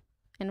debrief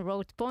and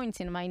wrote points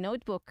in my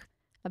notebook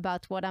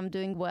about what I'm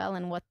doing well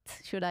and what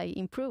should I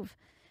improve.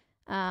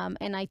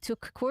 And I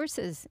took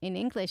courses in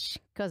English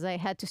because I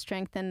had to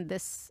strengthen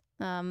this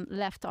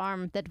left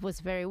arm that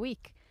was very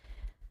weak.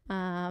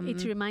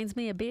 It reminds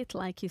me a bit,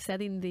 like you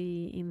said in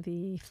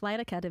the flight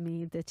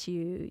academy, that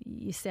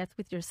you sat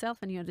with yourself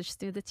and you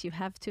understood that you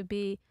have to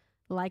be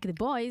like the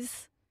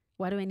boys.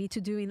 What do I need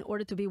to do in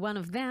order to be one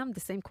of them? The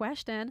same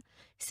question.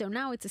 So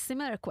now it's a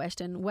similar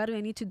question. What do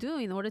I need to do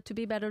in order to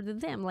be better than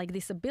them? Like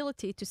this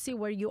ability to see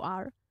where you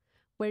are,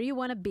 where you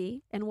want to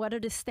be, and what are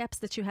the steps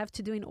that you have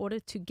to do in order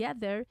to get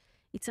there.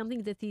 It's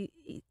something that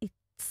it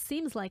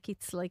seems like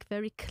it's like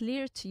very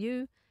clear to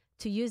you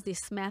to use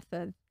this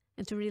method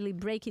and to really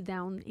break it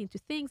down into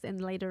things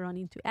and later on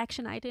into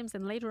action items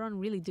and later on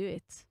really do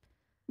it.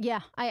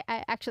 Yeah,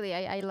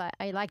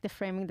 I like the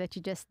framing that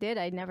you just did.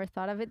 I never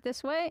thought of it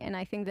this way. And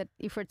I think that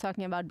if we're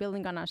talking about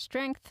building on our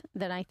strength,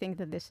 then I think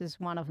that this is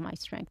one of my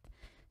strengths.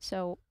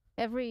 So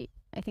I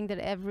think that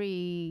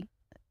every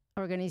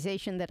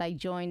organization that I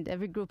joined,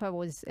 every group I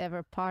was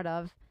ever part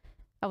of,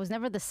 I was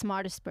never the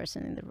smartest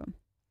person in the room.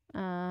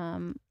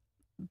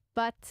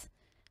 But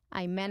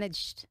I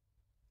managed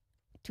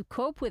to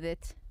cope with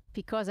it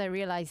because I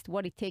realized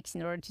what it takes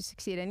in order to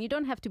succeed. And you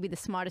don't have to be the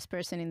smartest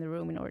person in the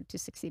room in order to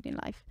succeed in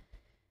life.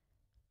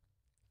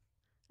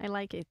 I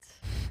like it.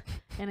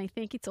 And I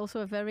think it's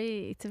also a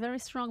very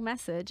strong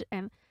message.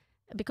 And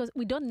because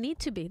we don't need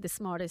to be the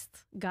smartest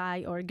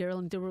guy or girl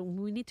in the room,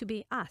 we need to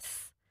be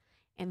us.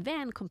 And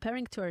then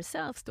comparing to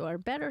ourselves, to our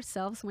better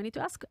selves, we need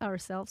to ask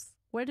ourselves,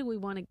 where do we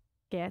want to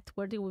get?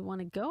 Where do we want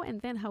to go?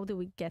 And then how do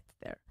we get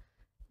there?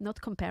 Not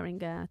comparing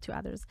to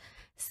others.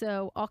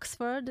 So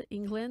Oxford,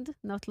 England,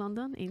 not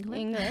London,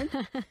 England.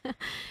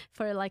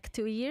 For like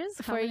 2 years?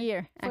 For a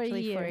year. For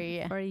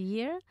a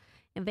year.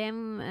 And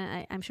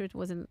then I'm sure it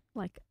wasn't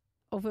like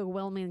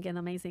overwhelming and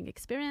amazing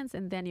experience.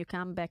 And then you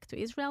come back to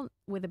Israel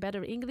with a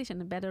better English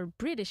and a better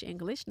British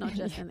English, not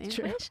just an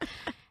English.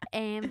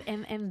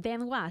 and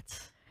then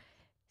what?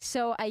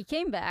 So I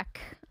came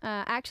back,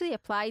 actually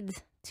applied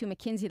to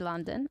McKinsey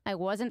London. I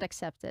wasn't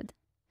accepted.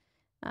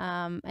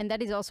 And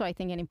that is also, I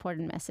think, an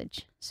important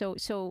message.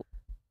 So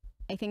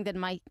I think that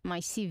my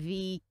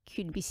CV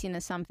could be seen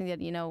as something that,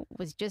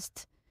 was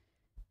just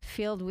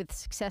filled with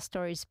success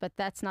stories, but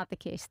that's not the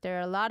case. There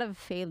are a lot of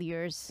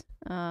failures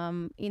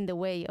in the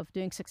way of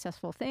doing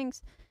successful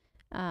things.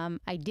 I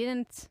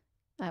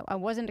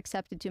wasn't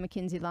accepted to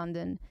McKinsey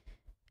London.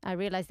 I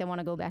realized I want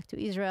to go back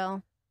to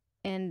Israel.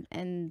 And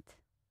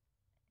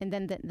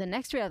then the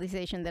next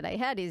realization that I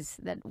had is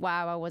that,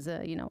 wow, I was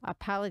a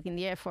pilot in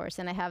the Air Force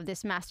and I have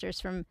this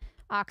master's from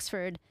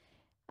Oxford.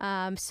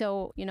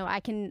 So, I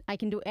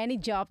can do any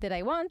job that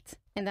I want.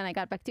 And then I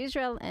got back to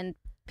Israel and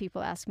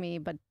people ask me,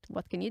 but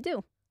what can you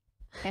do?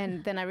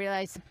 And then I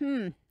realized,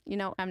 I'm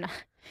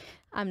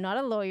not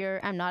a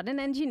lawyer. I'm not an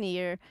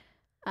engineer.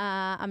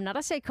 I'm not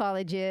a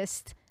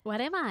psychologist.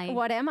 What am I?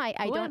 Who am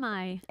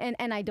I?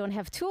 And I don't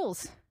have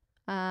tools.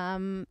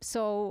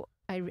 So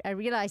I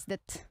realized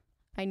that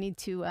I need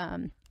to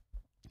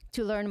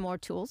learn more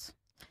tools.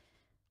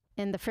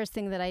 And the first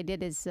thing that I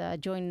did is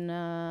join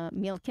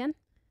Milken.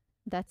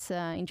 That's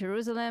in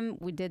Jerusalem.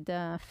 We did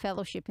a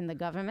fellowship in the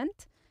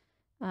government.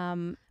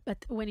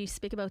 But when you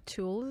speak about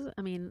tools,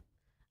 I mean,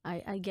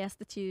 I guess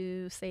that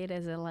you say it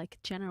as a like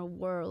general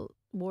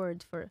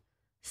word for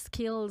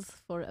skills,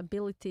 for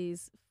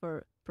abilities,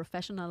 for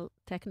professional,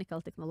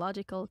 technical,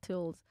 technological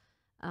tools.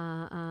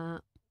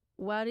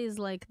 What is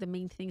like the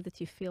main thing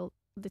that you felt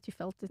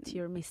that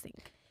you're missing?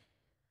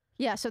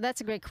 Yeah, so that's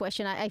a great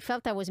question. I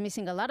felt I was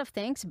missing a lot of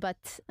things,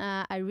 but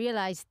I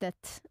realized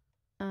that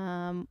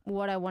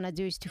what I want to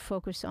do is to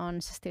focus on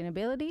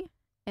sustainability,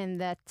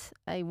 and that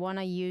I want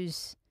to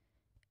use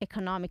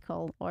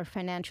economical or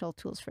financial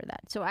tools for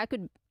that. So I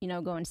could,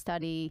 go and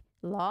study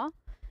law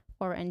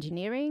or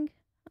engineering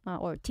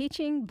or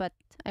teaching, but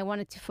I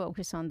wanted to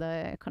focus on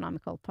the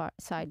economical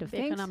side of the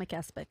things. Economic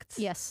aspects.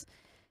 Yes.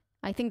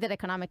 I think that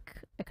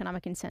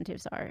economic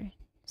incentives are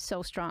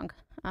so strong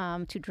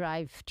to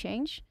drive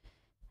change.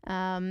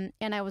 And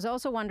I was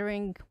also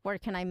wondering, where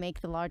can I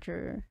make the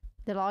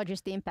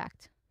largest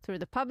impact? Through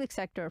the public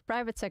sector, or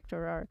private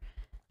sector,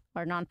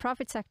 or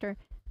nonprofit sector.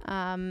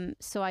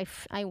 So I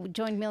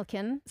joined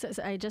Milken. So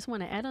I just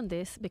want to add on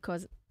this,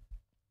 because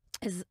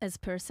as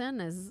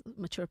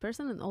mature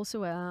person, and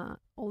also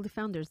all the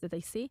founders that I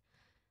see,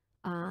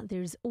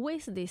 there's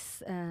always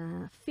this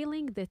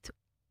feeling that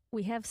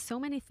we have so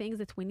many things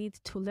that we need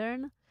to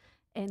learn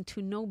and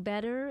to know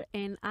better.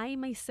 And I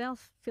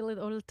myself feel it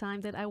all the time,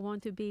 that I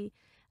want to be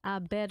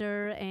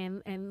better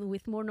and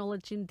with more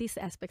knowledge in this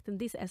aspect and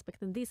this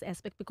aspect and this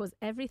aspect, because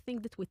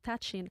everything that we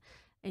touch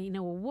in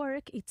our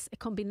work, it's a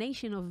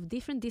combination of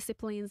different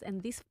disciplines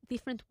and these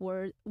different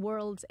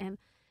worlds, and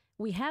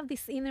we have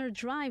this inner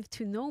drive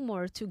to know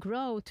more, to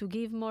grow, to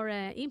give more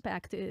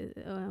impact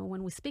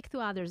when we speak to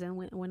others and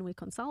when we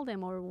consult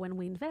them or when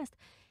we invest.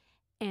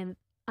 And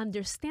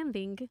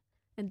understanding,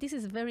 and this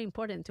is very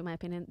important to my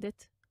opinion,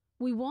 that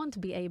we won't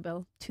be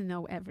able to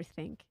know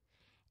everything.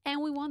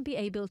 And we won't be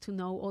able to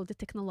know all the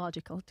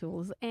technological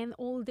tools and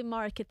all the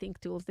marketing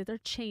tools that are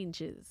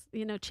change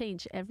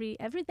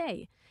every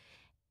day.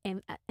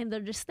 And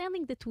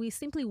understanding that we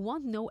simply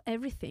won't know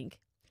everything.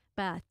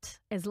 But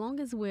as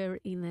long as we're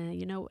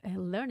in a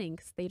learning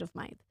state of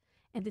mind,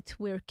 and that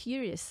we're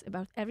curious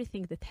about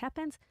everything that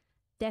happens,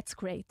 that's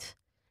great.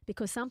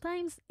 Because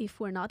sometimes if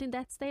we're not in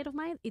that state of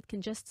mind, it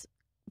can just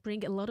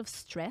bring a lot of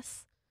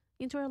stress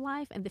into our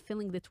life, and the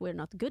feeling that we're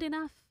not good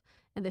enough,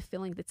 and the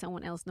feeling that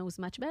someone else knows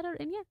much better.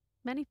 And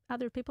many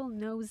other people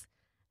knows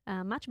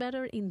much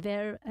better in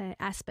their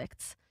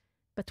aspects.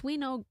 But we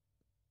know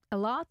a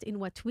lot in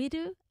what we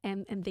do,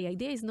 and the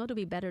idea is not to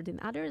be better than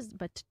others,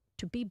 but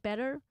to be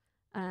better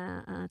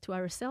to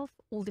ourselves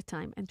all the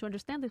time, and to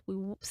understand that we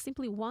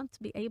simply want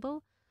to be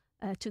able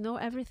to know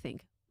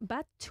everything,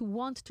 but to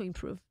want to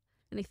improve.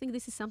 And I think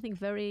this is something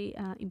very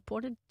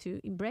important to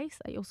embrace.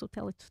 I also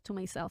tell it to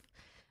myself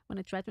when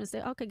I try to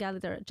say, okay,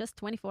 Gather, just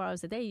 24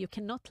 hours a day, you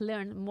cannot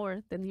learn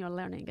more than you're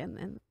learning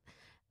and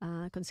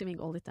consuming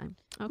all the time.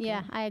 Okay.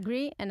 Yeah, I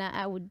agree. And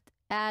I would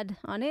add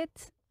on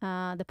it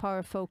the power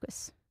of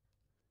focus.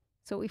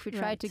 So if we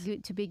try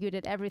to be good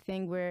at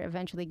everything, we're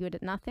eventually good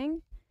at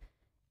nothing.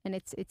 And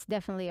it's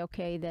definitely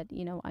okay that,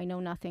 I know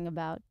nothing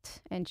about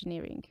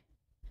engineering.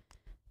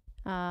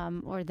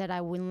 Or that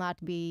I will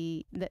not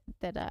be,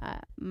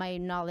 that my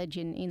knowledge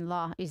in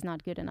law is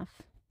not good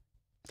enough.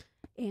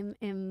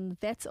 And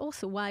that's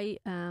also why,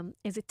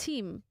 as a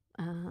team,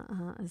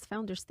 as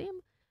founders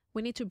team,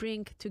 we need to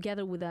bring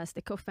together with us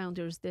the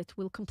co-founders that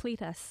will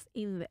complete us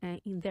in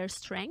their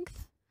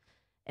strength,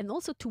 and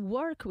also to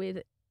work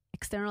with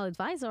external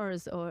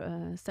advisors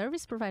or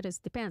service providers,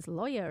 depends,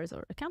 lawyers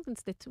or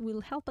accountants, that will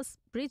help us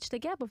bridge the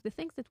gap of the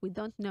things that we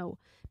don't know.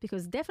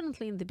 Because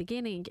definitely in the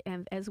beginning,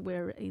 and as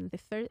we're in the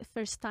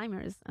first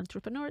timers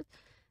entrepreneurs,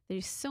 there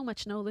is so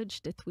much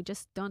knowledge that we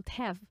just don't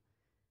have.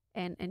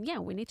 And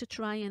we need to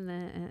try and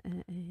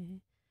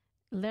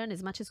learn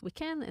as much as we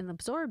can and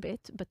absorb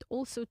it, but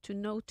also to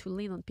know to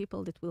lean on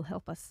people that will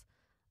help us.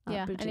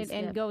 And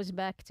it goes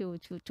back to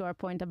our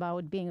point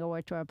about being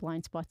aware to our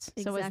blind spots.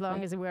 Exactly. So as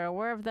long as we're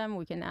aware of them,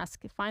 we can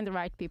find the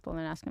right people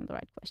and ask them the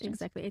right questions.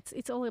 Exactly.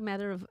 It's all a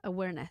matter of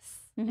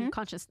awareness and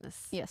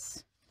consciousness.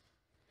 Yes.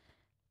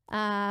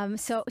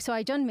 So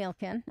I joined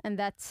Milken, and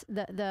that's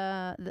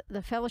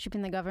the fellowship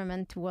in the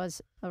government was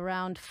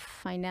around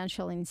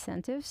financial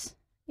incentives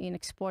in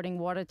exporting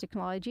water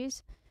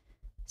technologies.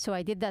 So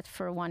I did that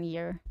for 1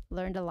 year,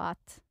 learned a lot.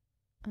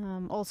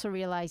 Also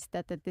realized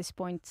that at this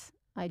point,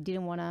 I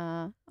didn't want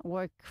to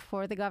work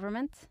for the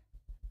government,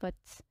 but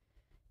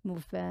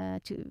move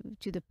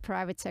to the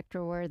private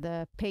sector where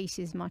the pace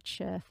is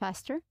much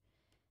faster.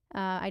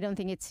 I don't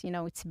think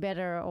it's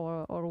better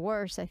or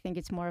worse. I think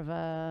it's more of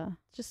a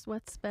just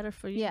what's better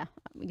for you. Yeah,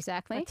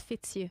 exactly. What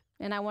fits you.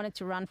 And I wanted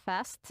to run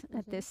fast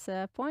at this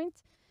point.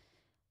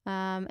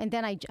 And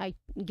then I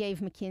gave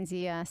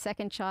McKinsey a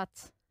second shot.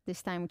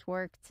 This time it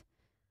worked.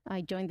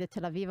 I joined the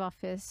Tel Aviv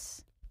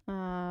office.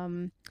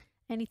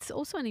 And it's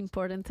also an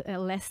important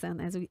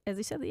lesson, as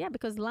you said,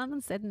 because London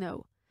said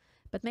no.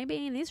 But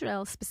maybe in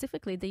Israel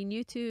specifically, they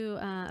knew to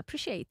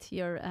appreciate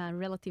your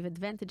relative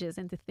advantages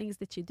and the things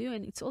that you do.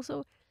 And it's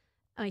also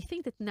I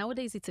think that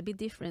nowadays it's a bit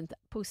different.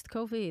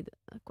 Post-COVID,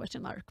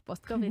 question mark,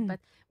 post-COVID, but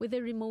with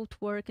the remote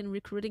work and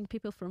recruiting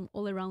people from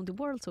all around the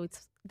world, so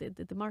it's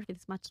the market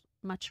is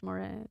much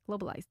more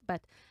globalized.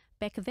 But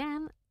back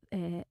then,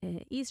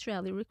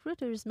 Israeli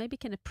recruiters maybe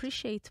can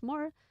appreciate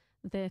more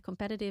the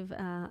competitive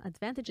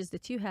advantages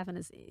that you have, and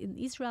as in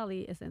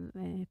Israeli as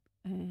a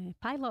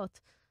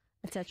pilot,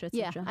 etc.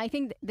 Yeah, I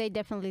think they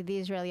definitely, the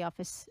Israeli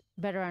office,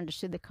 better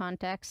understood the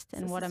context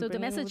and what I'm bringing. So the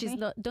message is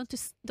not,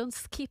 don't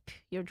skip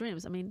your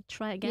dreams. I mean,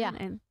 try again,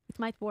 and it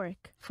might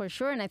work. For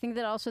sure, and I think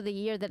that also the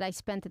year that I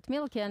spent at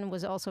Milken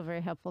was also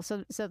very helpful.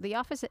 So the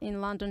office in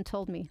London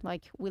told me,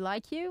 like, we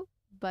like you,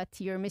 but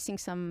you're missing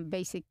some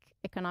basic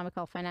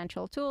economical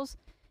financial tools.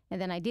 And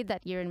then I did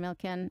that year in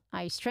Milken.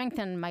 I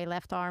strengthened my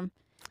left arm,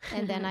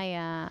 and then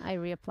I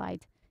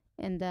reapplied,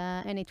 and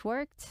it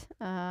worked.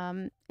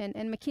 And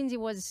McKinsey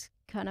was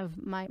kind of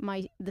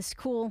the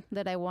school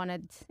that I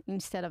wanted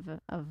instead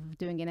of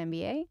doing an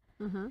MBA.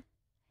 Mm-hmm.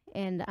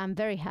 And I'm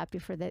very happy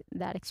for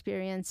that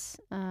experience.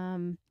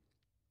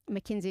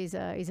 McKinsey is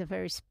a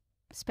very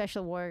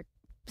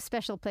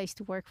special place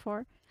to work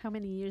for. How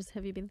many years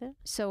have you been there?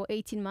 So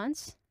 18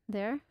 months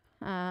there.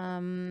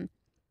 I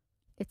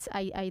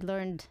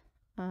learned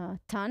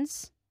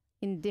tons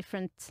in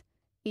different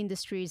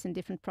industries and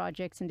different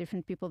projects and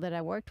different people that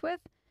I worked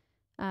with.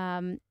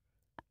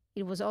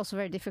 It was also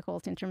very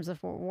difficult in terms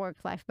of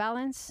work-life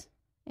balance,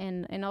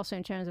 and also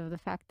in terms of the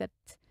fact that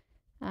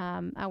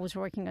I was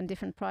working on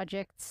different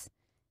projects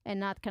and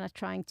not kind of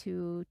trying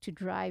to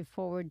drive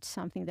forward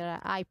something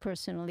that I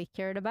personally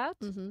cared about.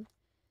 Mm-hmm.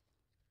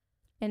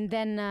 And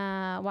then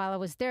while I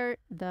was there,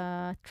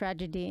 the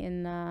tragedy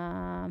in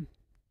Nachal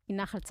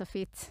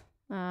Tzafit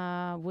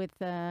with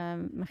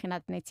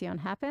Mechinat Bnei Zion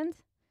happened,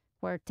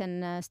 where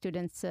 10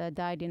 students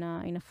died in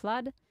a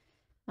flood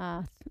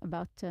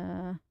about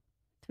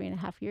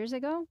 3.5 years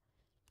ago.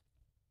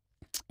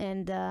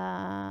 And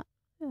I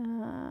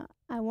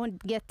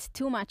won't get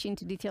too much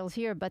into details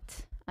here,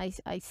 but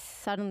I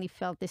suddenly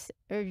felt this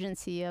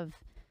urgency of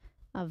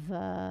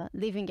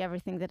leaving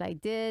everything that I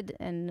did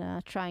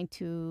and trying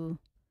to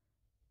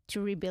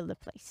rebuild the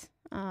place,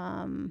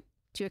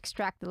 to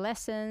extract the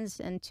lessons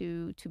and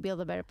to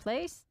build a better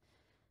place.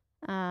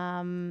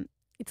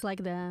 It's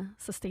like the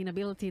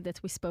sustainability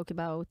that we spoke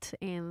about,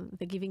 and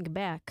the giving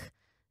back,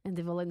 and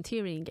the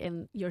volunteering,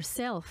 and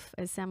yourself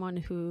as someone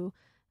who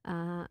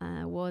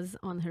was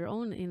on her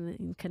own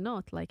in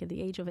Kanot, like at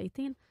the age of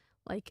 18,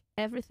 like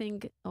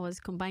everything was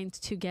combined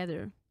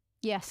together.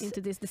 Yes,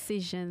 into this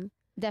decision.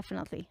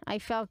 Definitely, I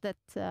felt that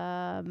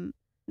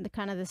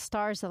the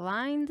stars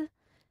aligned,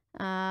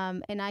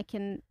 and I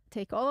can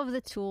take all of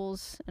the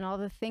tools and all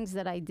the things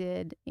that I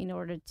did in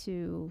order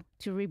to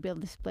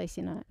rebuild this place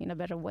in a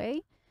better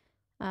way.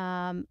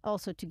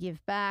 Also to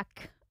give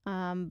back,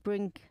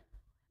 bring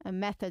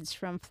methods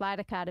from Flight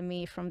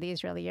Academy, from the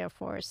Israeli Air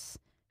Force,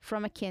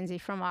 from McKinsey,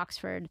 from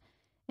Oxford,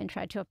 and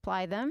try to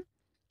apply them.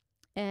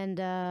 And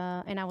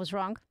I was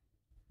wrong.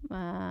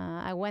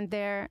 I went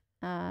there,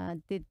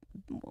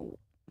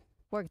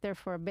 worked there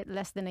for a bit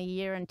less than a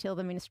year until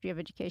the Ministry of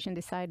Education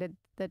decided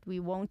that we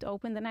won't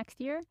open the next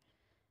year.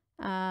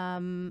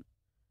 And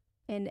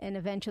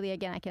eventually,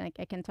 again,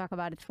 I can talk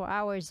about it for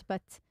hours,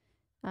 but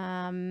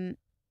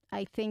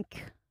I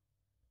think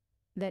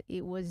that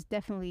it was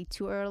definitely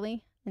too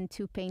early and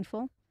too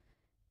painful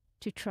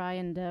to try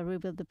and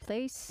rebuild the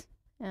place.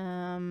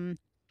 And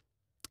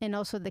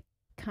also the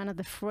kind of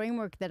the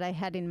framework that I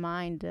had in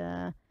mind,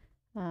 that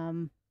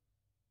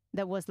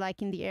was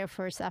like in the Air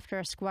Force after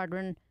a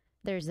squadron,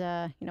 there's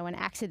an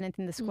accident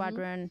in the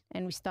squadron,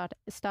 and we stop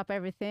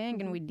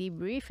everything, and we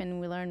debrief, and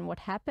we learn what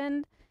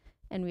happened,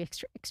 and we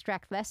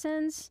extract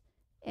lessons,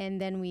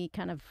 and then we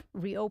kind of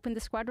reopen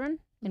the squadron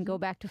and go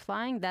back to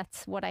flying.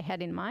 That's what I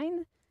had in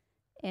mind.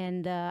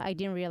 And I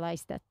didn't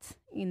realize that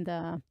in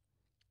the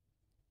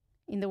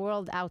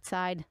world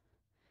outside,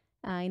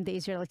 in the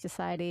Israeli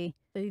society,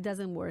 it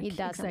doesn't work. It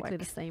doesn't exactly work.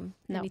 The same.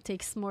 No. And it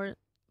takes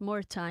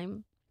more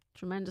time,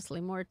 tremendously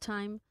more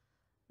time,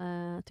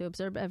 to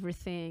observe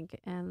everything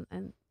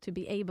and to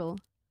be able.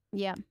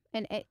 Yeah,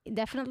 and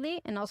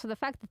definitely, and also the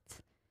fact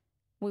that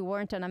we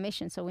weren't on a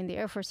mission. So in the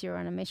Air Force, you're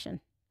on a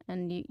mission,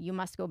 and you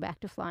must go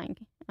back to flying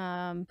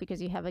because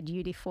you have a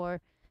duty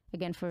for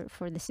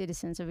the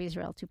citizens of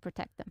Israel to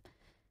protect them.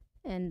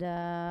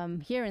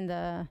 And here in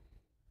the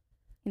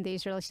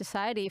Israeli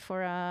society,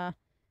 for a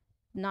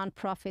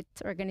non-profit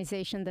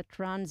organization that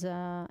runs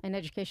an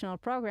educational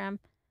program,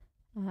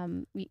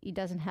 it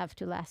doesn't have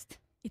to last.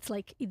 It's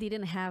like it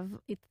didn't have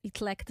it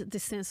lacked the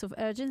sense of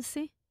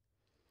urgency.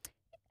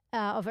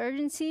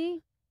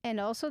 And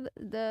also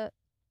the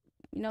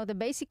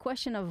basic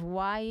question of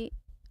why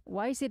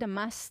is it a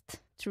must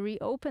to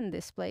reopen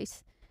this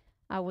place?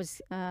 I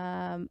was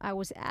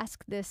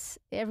asked this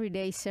every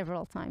day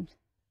several times.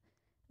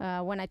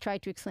 When I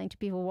tried to explain to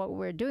people what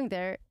we're doing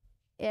there,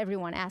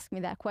 everyone asked me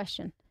that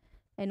question.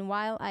 And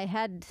while I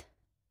had,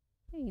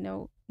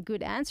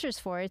 good answers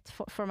for it,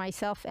 for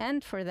myself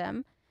and for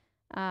them,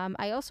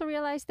 I also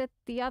realized that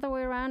the other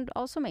way around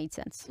also made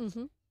sense.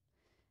 Mm-hmm.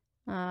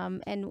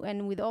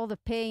 And with all the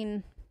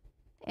pain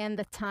and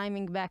the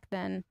timing back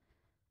then,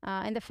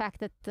 and the fact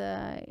that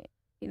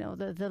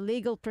the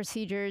legal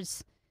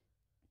procedures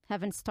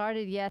haven't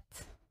started yet,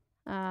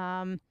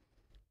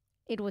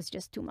 it was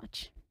just too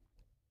much.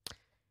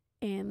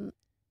 And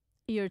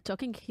you're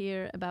talking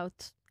here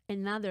about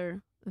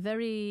another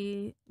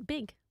very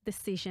big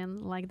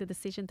decision, like the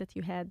decision that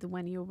you had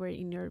when you were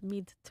in your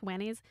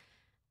mid-20s,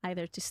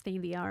 either to stay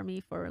in the army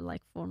for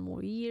 4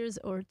 more years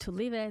or to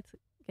leave it,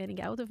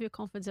 getting out of your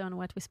comfort zone,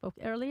 what we spoke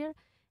earlier,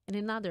 and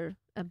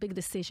a big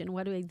decision.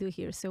 What do I do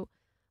here? So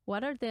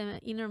what are the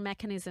inner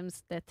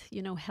mechanisms that,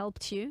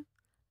 helped you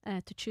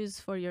to choose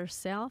for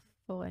yourself,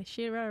 for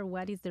Shira?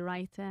 What is the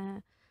right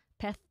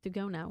path to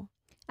go now?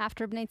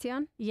 After Bnei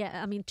Zion?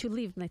 Yeah, to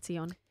leave Bnei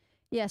Zion.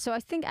 Yeah, so I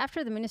think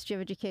after the Ministry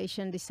of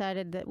Education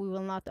decided that we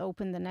will not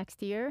open the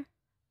next year,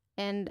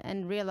 and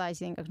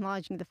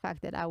acknowledging the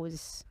fact that I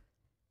was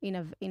in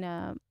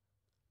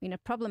a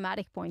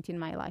problematic point in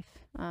my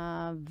life.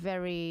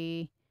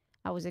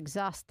 I was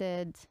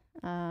exhausted.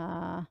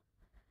 I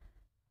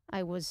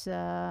was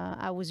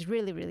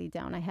really, really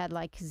down. I had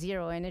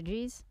zero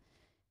energies,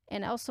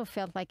 and I also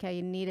felt like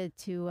I needed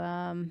to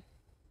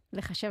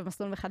לחשב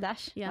מסלול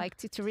מחדש,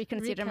 to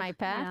reconsider my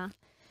path.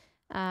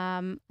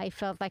 Yeah. I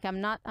felt like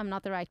I'm not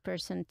the right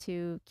person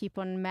to keep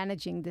on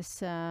managing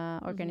this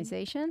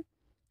organization,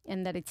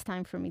 and that it's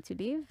time for me to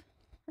leave.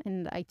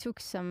 And I took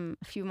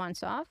a few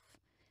months off.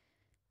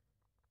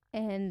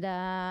 And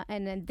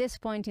at this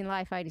point in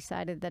life, I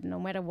decided that no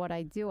matter what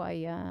I do,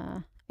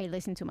 I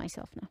listen to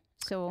myself now.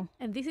 So,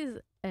 and this is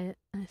a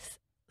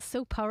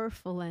so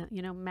powerful,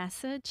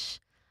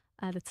 message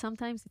that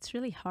sometimes it's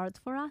really hard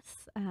for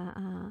us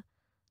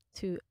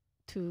to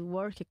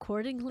work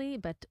accordingly.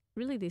 But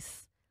really,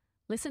 this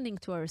listening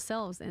to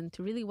ourselves and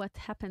to really what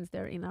happens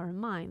there in our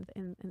mind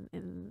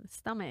and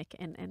stomach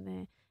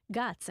and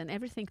guts and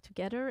everything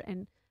together,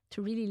 and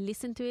to really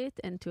listen to it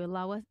and to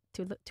allow it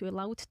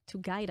to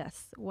guide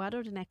us. What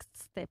are the next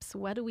steps?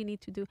 What do we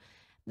need to do?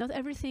 Not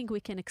everything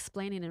we can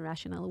explain in a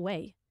rational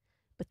way,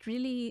 but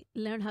really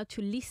learn how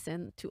to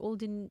listen to all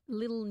the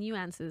little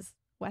nuances,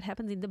 what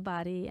happens in the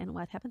body and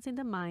what happens in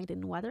the mind,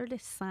 and what are the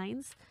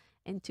signs,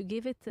 and to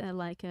give it a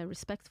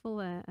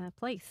respectful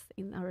place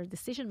in our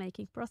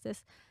decision-making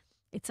process.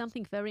 It's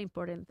something very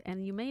important.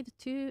 And you made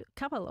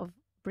couple of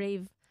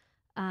brave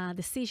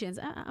decisions.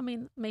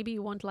 Maybe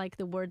you won't like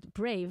the word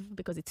brave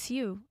because it's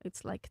you.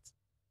 It's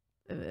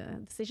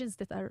decisions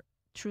that are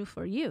true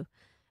for you.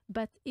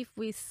 But if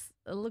we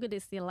look at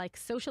this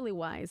socially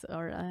wise,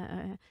 or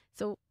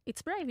so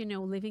it's brave,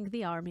 leaving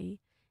the army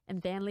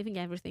and then leaving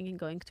everything and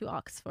going to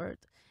Oxford,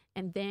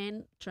 and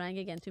then trying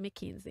again to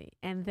McKinsey,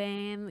 and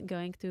then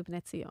going to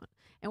Bnei Zion.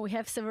 And we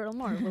have several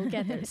more. We'll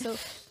get there. So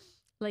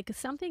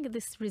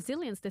this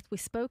resilience that we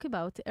spoke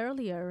about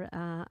earlier,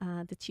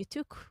 that you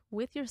took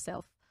with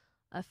yourself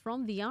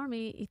from the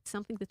army, it's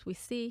something that we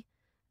see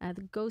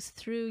that goes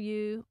through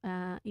you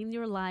in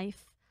your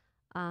life,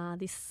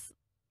 this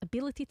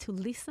ability to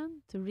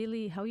listen to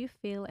really how you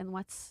feel and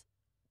what's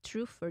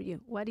true for you.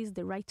 What is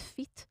the right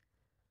fit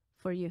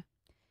for you?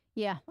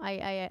 Yeah,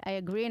 I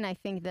agree, and I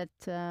think that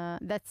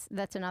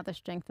that's another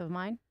strength of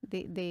mine,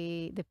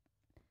 the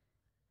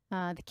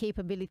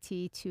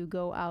capability to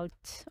go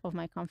out of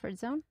my comfort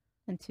zone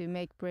and to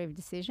make brave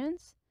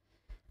decisions.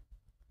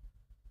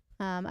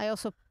 I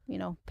also,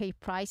 pay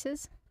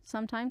prices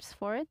sometimes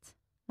for it,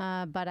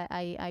 but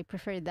I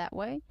prefer it that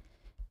way.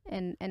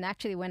 And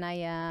actually, when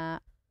I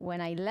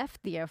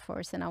left the Air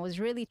Force and I was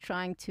really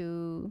trying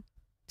to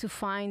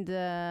find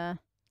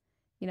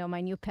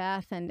my new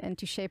path and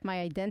to shape my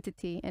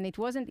identity, and it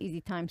wasn't easy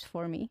times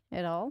for me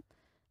at all.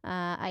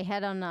 I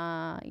had on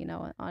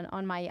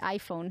my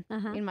iPhone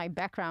in my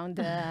background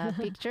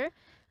picture,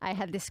 I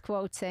had this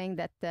quote saying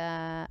that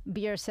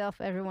be yourself,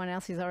 everyone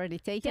else is already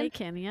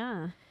taken.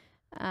 Yeah.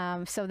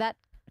 So that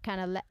kind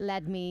of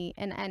led me,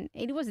 and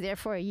it was there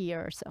for a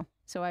year or so.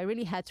 So I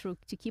really had to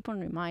keep on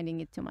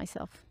reminding it to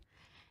myself.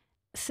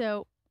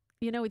 So,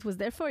 it was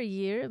there for a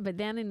year, but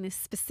then in a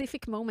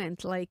specific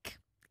moment,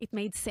 it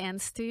made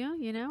sense to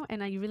you,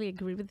 and I really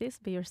agree with this.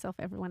 Be yourself,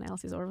 everyone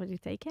else is already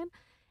taken.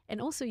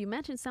 And also you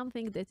mentioned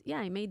something that,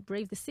 I made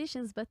brave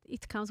decisions, but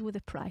it comes with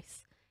a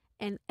price.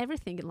 And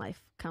everything in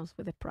life comes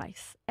with a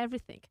price,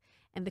 everything.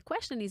 And the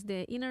question is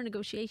the inner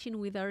negotiation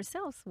with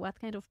ourselves. What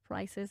kind of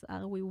prices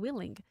are we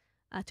willing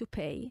to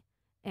pay?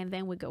 And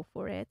then we go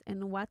for it.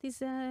 And what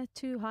is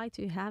too high,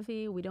 too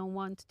heavy? We don't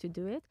want to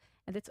do it.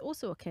 And that's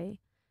also okay.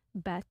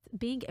 But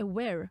being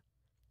aware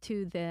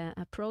to the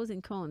pros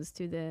and cons,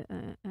 to the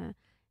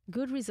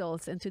good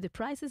results and to the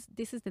prices,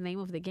 this is the name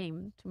of the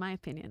game, to my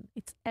opinion.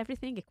 It's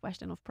everything a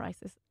question of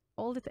prices.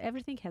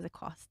 Everything has a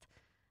cost.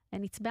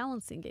 And it's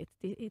balancing it.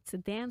 It's a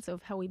dance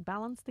of how we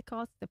balance the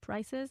cost, the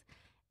prices.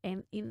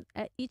 And in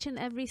each and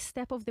every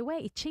step of the way,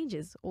 it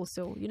changes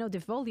also. The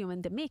volume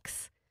and the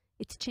mix,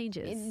 it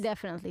changes.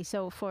 Definitely.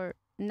 So for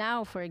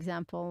now, for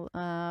example,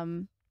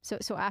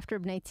 so after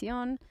Bnei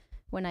Zion,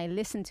 when I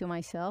listened to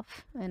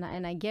myself and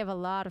I gave a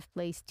lot of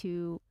place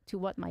to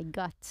what my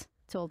gut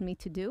told me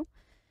to do,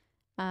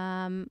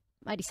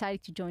 I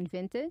decided to join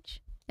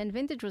Vintage. And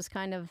Vintage was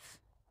kind of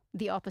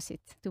the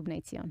opposite to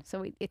Bnei Zion.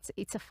 So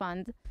it's a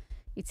fund.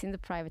 It's in the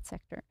private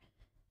sector.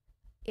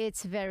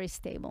 It's very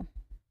stable.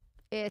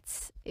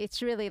 It's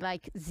really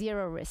like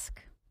zero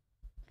risk.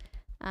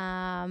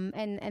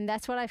 And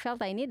that's what I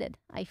felt I needed.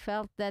 I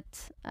felt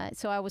that,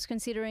 so I was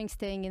considering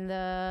staying in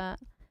the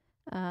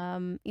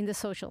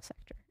social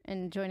sector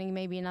and joining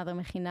maybe another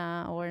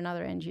mechina or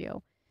another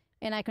NGO.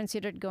 And I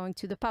considered going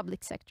to the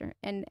public sector.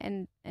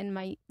 And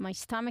my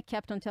stomach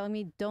kept on telling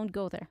me, don't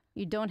go there.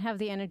 You don't have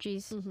the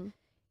energies. Mm-hmm.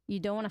 You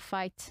don't want to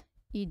fight.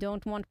 You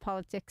don't want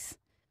politics.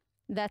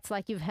 That's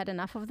like, you've had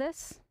enough of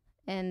this.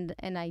 And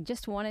I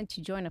just wanted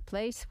to join a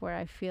place where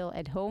I feel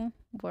at home,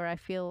 where I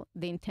feel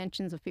the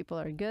intentions of people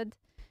are good,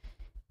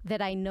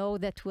 that I know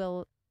that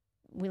will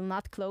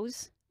not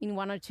close in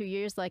 1 or 2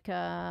 years like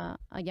a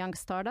young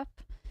startup,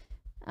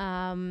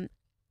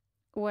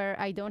 where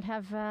I don't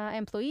have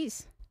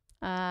employees.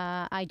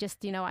 I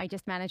just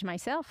manage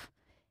myself,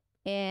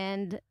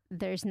 and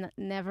there's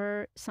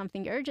never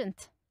something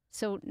urgent.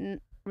 So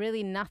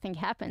really nothing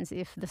happens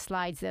if the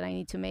slides that I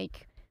need to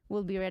make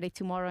will be ready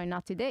tomorrow and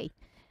not today.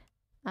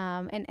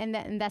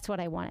 And that's what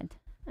I wanted.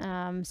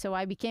 So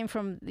I became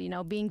from,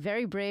 being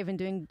very brave and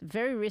doing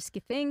very risky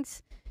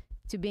things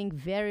to being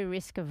very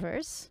risk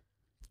averse.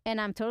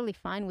 And I'm totally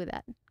fine with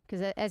that.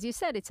 Because as you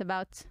said, it's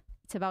about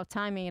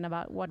timing and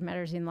about what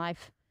matters in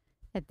life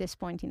at this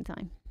point in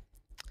time.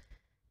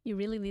 You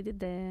really needed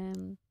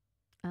to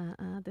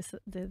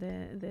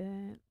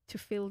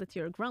feel that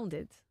you're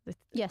grounded.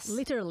 Yes.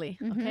 Literally,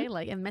 Mm-hmm.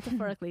 okay? And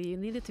metaphorically, you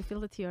needed to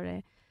feel that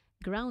you're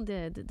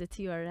grounded, that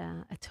you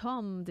are at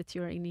home, that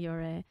you're in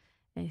your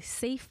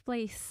safe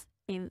place,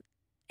 and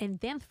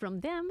then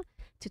from them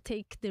to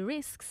take the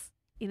risks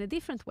in a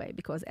different way.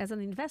 Because as an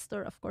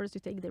investor, of course,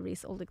 you take the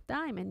risks all the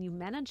time, and you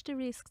manage the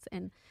risks,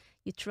 and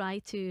you try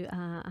to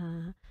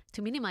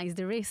minimize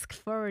the risk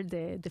for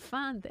the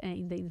fund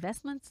in the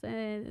investments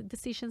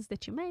decisions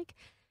that you make.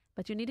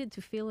 But you needed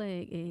to feel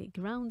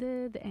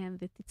grounded, and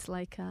that it's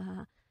like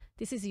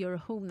this is your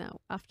home now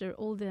after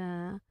all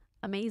the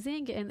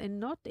amazing and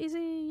not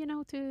easy,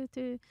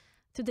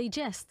 to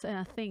digest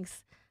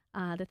things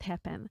that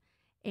happen.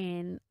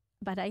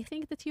 But I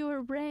think that you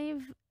are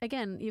brave.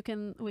 Again,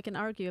 we can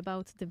argue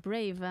about the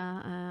brave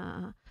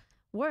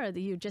word.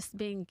 You're just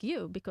being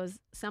you, because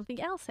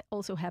something else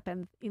also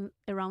happened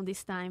around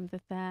this time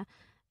that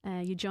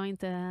you joined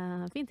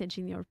Vintage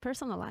in your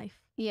personal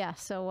life. Yeah.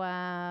 So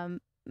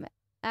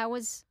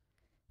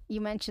you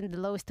mentioned the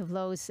lowest of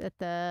lows at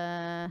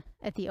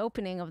the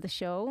opening of the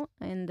show,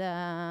 and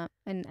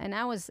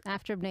I was,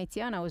 after Bnei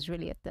Zion, I was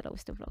really at the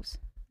lowest of lows.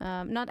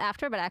 Not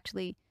after, but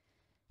actually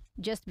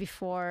just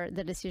before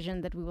the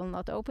decision that we will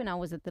not open, I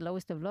was at the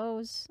lowest of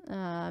lows.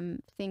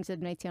 Things at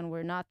Bnei Zion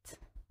were not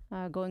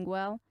going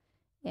well,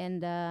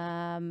 and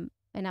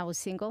I was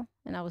single,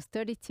 and I was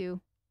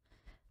 32,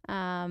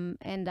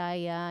 and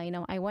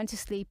I went to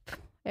sleep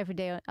every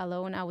day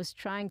alone. I was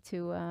trying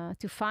to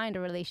find a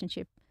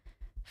relationship.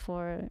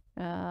 I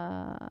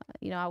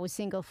was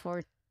single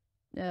for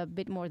a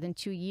bit more than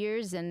 2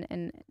 years,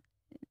 and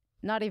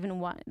not even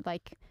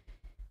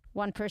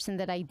one person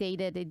that I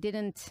dated. It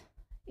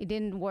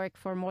didn't work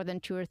for more than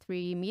 2 or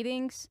 3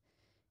 meetings,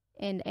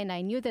 and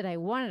I knew that I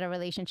wanted a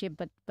relationship,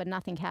 but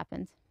nothing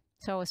happened.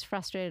 So I was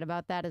frustrated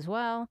about that as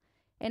well,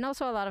 and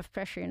also a lot of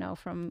pressure,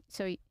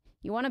 so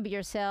you want to be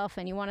yourself,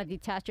 and you want to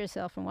detach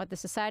yourself from what the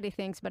society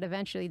thinks, but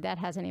eventually that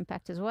has an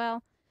impact as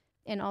well.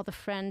 And all the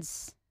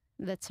friends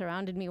that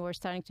surrounded me were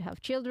starting to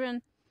have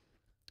children.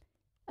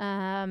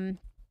 And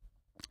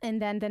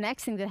then the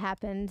next thing that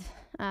happened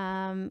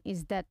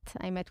is that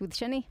I met with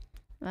Shani.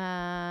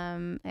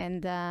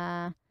 And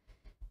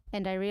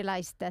I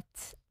realized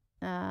that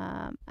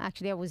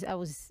actually I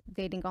was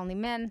dating only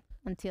men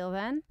until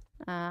then.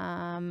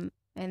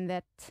 And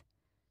that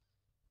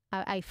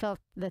I felt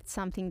that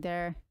something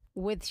there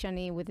with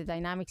Shani, with the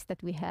dynamics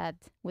that we had,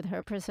 with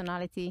her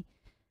personality,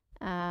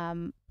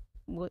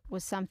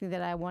 was something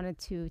that I wanted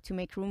to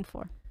make room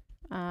for,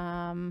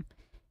 and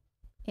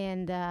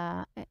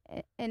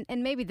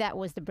maybe that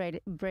was the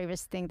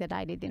bravest thing that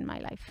I did in my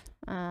life,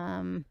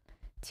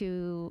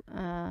 to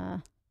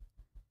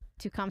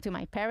come to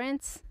my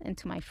parents and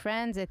to my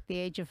friends at the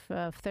age of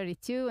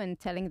 32 and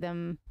telling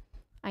them,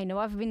 I know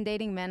I've been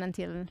dating men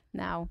until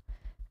now,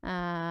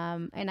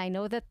 and I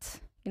know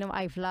that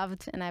I've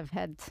loved and I've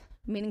had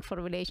meaningful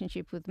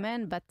relationship with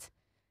men, but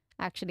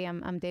actually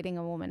I'm dating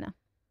a woman now.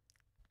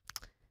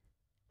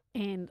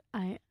 And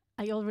I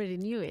already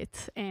knew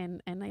it,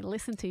 and I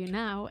listen to you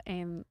now,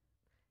 and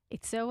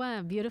it's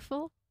so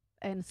beautiful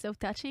and so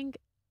touching.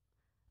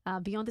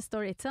 Beyond the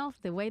story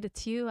itself, the way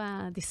that you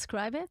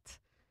describe it,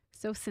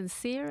 so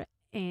sincere,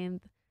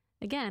 and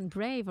again,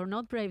 brave or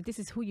not brave, this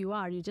is who you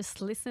are. You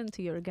just listen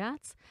to your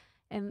guts,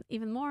 and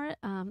even more,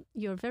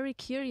 you're very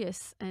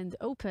curious and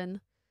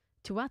open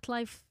to what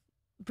life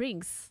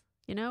brings.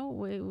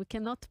 We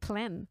cannot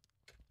plan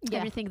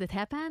everything that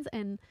happens,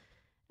 and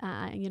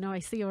I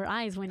see your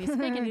eyes when you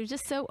speak, and you're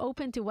just so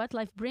open to what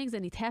life brings,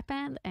 and it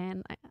happened.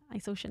 And I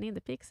saw Shani in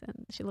the pics,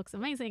 and she looks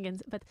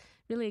amazing. But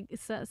really,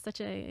 it's such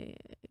a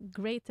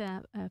great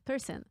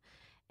person.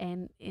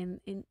 And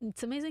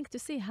it's amazing to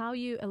see how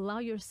you allow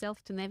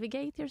yourself to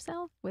navigate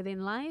yourself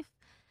within life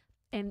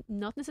and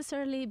not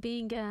necessarily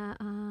being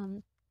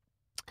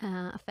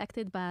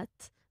affected by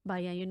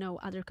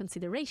other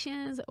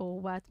considerations or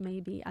what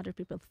maybe other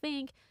people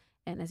think.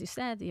 And as you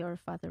said, your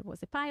father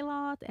was a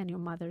pilot and your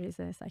mother is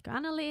a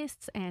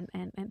psychoanalyst. And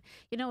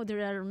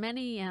there are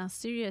many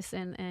serious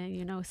and,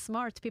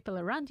 smart people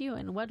around you.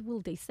 And what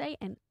will they say?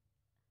 And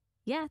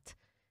yet,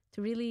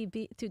 to really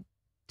be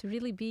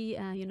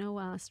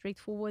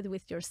straightforward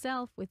with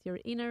yourself, with your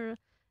inner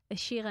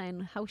Shira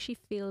and how she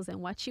feels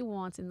and what she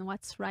wants and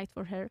what's right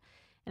for her.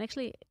 And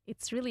actually,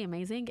 it's really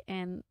amazing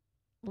and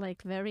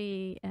like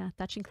very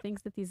touching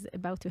things that is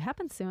about to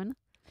happen soon.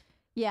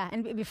 Yeah,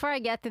 and before I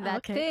get to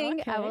that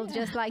thing, I will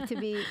just like to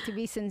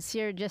be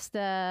sincere just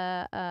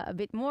a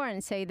bit more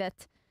and say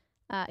that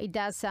it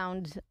does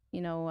sound,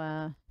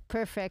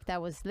 perfect. I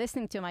was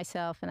listening to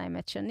myself and I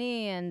met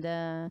Shani and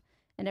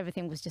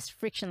everything was just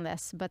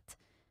frictionless. But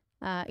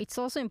it's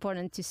also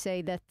important to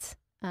say that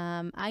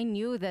I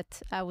knew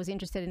that I was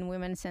interested in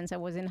women since I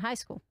was in high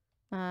school,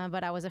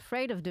 but I was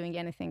afraid of doing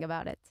anything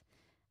about it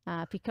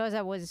because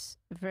I was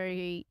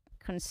very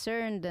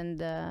concerned and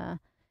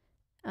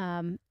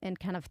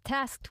kind of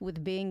tasked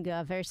with being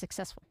very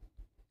successful,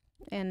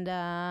 and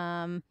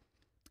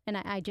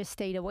I just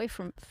stayed away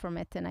from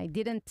it, and I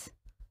didn't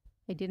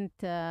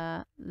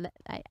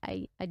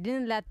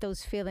let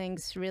those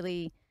feelings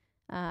really.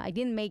 I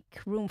didn't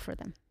make room for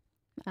them,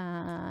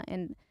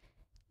 and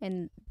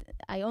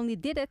I only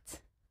did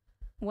it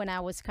when I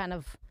was kind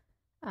of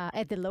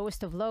at the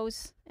lowest of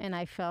lows, and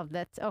I felt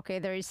that okay,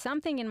 there is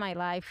something in my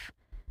life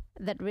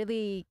that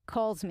really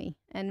calls me,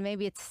 and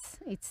maybe it's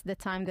the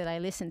time that I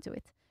listen to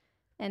it.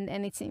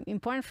 And it's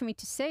important for me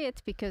to say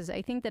it because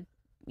I think that,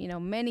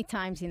 many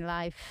times in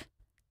life,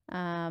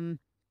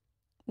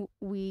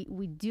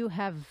 we do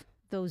have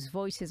those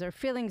voices or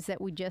feelings that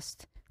we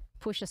just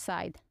push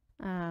aside.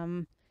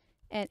 And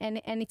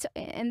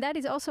that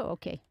is also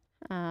okay.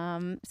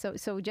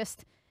 So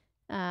just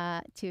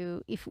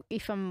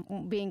if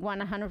I'm being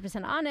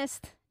 100%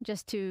 honest,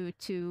 just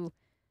to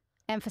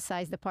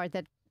emphasize the part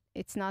that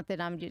it's not that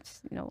I'm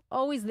just,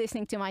 always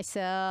listening to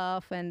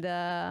myself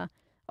and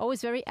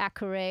always very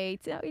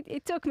accurate.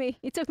 It took me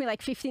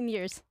like 15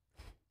 years.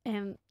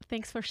 And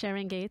thanks for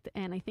sharing it.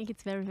 And I think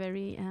it's very,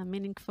 very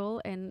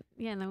meaningful. And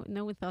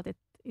no one thought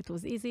it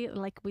was easy.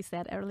 Like we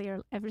said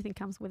earlier, everything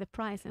comes with a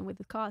price and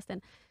with a cost.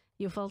 And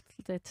you felt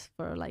that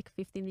for like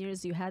 15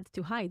 years you had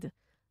to hide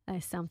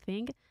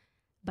something.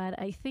 But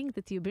I think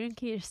that you bring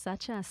here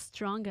such a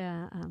strong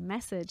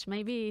message,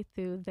 maybe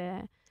to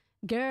the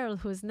girl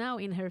who's now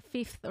in her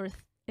 5th or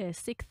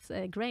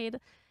 6th grade,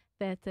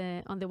 that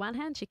on the one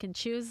hand, she can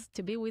choose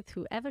to be with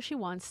whoever she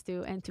wants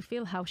to and to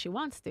feel how she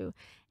wants to.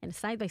 And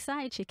side by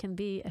side, she can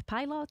be a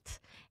pilot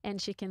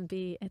and she can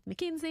be at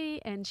McKinsey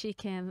and she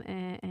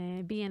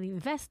can be an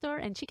investor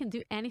and she can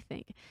do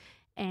anything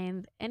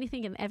and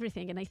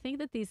everything. And I think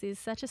that this is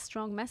such a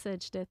strong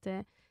message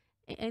that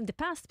in the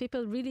past,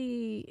 people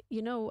really,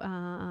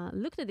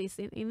 looked at this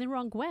in the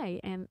wrong way.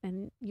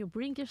 And you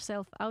bring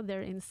yourself out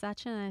there in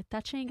such a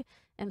touching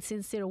and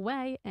sincere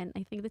way. And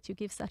I think that you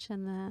give such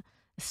a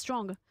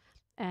strong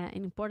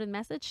an important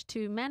message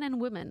to men and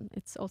women.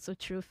 It's also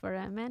true for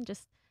men,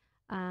 just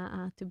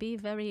to be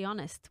very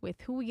honest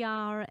with who we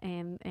are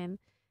and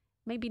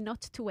maybe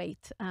not to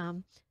wait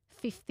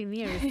 15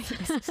 years.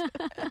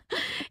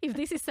 If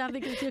this is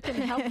something that you can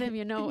help them,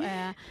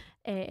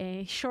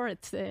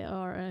 short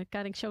or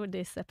cutting short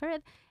this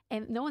period.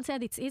 And no one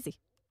said it's easy.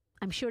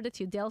 I'm sure that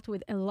you dealt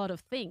with a lot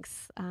of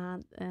things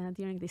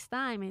during this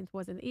time, and it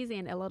wasn't easy,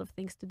 and a lot of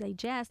things to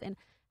digest, and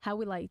how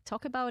will I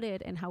talk about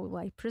it, and how will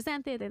I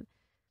present it, and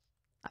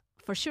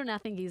for sure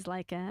nothing is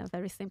like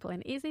very simple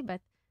and easy, but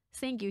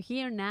seeing you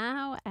here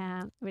now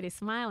with a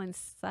smile and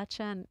such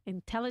an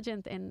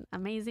intelligent and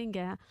amazing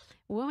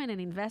woman and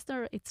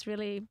investor, it's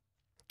really,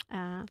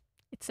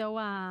 it's so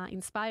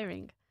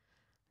inspiring.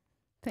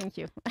 Thank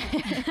you.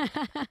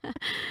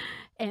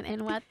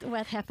 And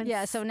what happens?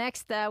 Yeah, so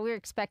next we're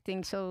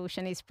expecting, so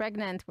Shani's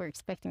pregnant, we're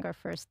expecting our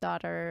first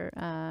daughter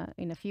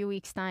in a few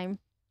weeks' time,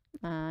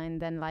 and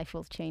then life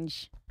will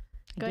change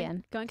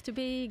again. Going to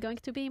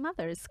be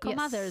mothers,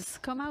 co-mothers,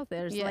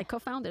 co-mothers, like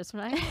co-founders,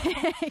 right?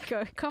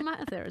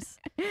 Co-mothers.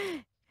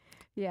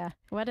 Yeah.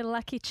 What a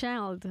lucky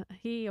child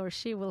he or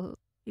she will.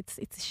 It's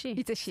a she.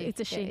 It's a she.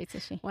 It's a she. Yeah, it's a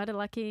she. What a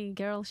lucky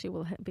girl she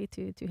will be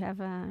to have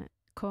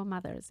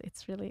co-mothers.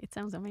 It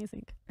sounds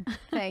amazing.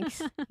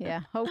 Thanks.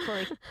 Yeah,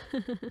 hopefully.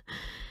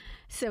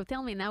 So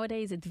tell me,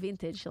 nowadays at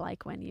Vintage,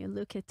 like when you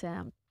look at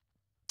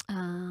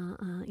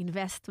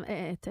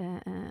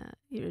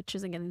you're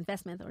choosing an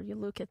investment, or you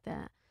look at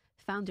the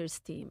founders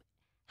team,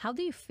 how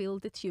do you feel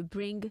that you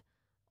bring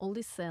all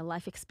this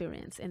life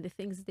experience and the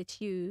things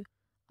that you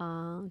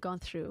gone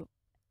through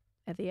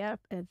at the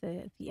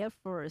Air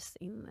Force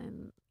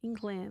in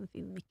England,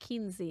 in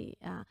McKinsey,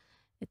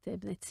 at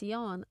Bnei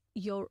Zion,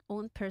 your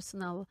own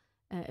personal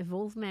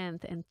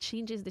evolvement and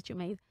changes that you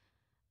made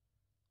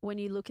when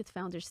you look at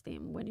founders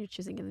team, when you're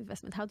choosing an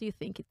investment? How do you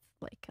think it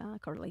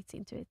correlates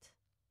into it?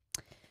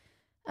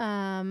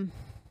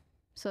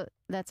 So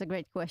that's a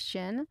great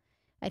question.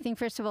 I think,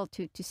 first of all,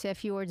 to say a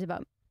few words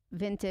about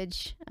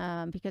Vintage,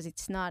 because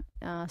it's not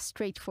a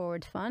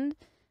straightforward fund.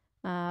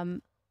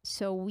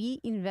 So we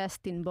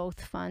invest in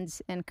both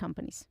funds and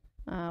companies.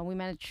 We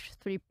manage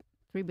 $3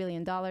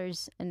 billion,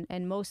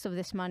 and most of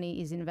this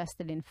money is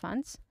invested in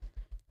funds.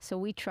 So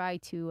we try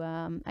to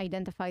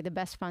identify the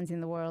best funds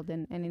in the world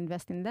and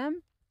invest in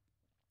them.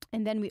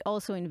 And then we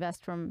also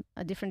invest from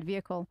a different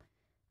vehicle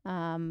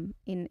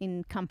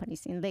in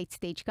companies, in late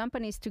stage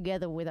companies,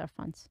 together with our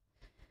funds.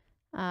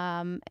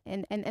 And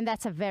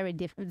that's a very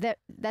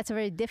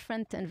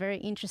different and very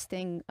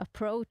interesting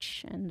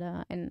approach, and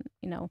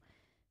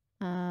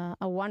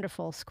a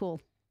wonderful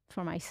school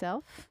for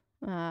myself.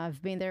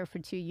 I've been there for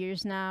 2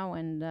 years now,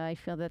 and I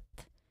feel that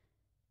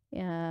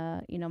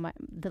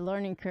the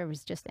learning curve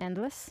is just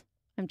endless.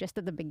 I'm just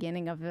at the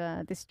beginning of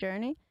this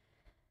journey,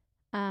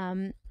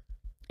 and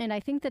I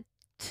think that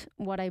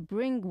what I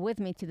bring with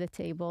me to the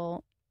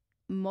table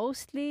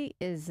mostly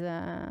is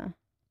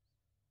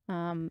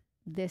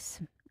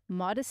this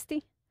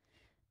modesty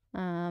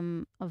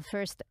of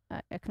first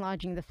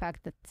acknowledging the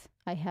fact that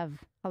I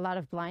have a lot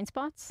of blind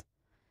spots,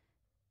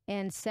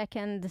 and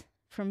second,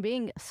 from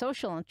being a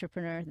social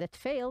entrepreneur that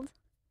failed,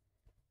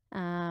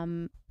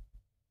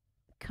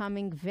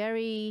 coming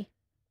very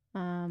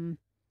from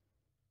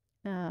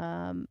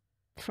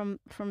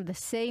the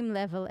same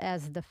level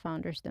as the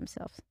founders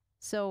themselves.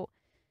 So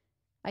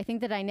I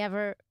think that I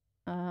never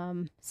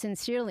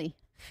sincerely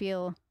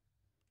feel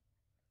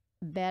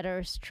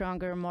better,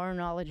 stronger, more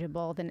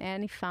knowledgeable than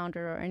any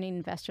founder or any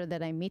investor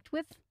that I meet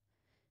with.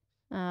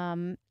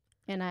 And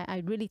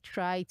I really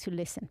try to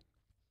listen.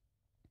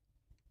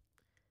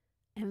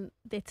 And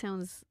that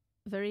sounds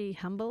very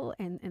humble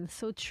and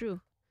so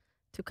true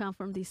to come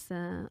from this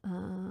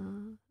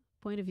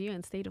point of view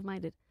and state of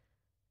mind that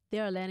they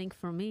are learning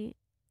from me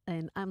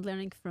and I'm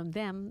learning from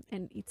them.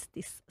 And it's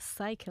this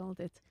cycle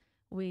that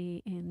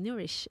we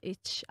nourish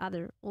each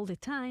other all the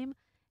time.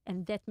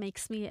 And that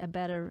makes me a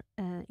better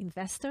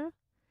investor.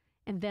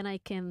 And then I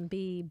can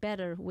be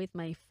better with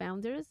my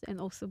founders and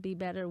also be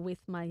better with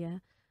my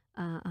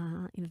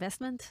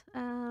investment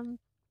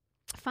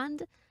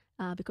fund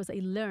because I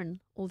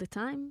learn all the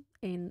time.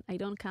 And I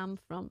don't come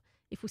from,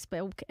 if we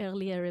spoke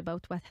earlier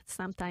about what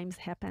sometimes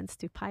happens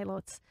to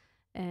pilots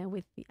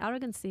with the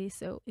arrogancy.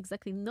 So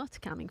exactly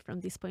not coming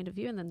from this point of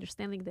view and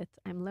understanding that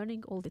I'm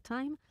learning all the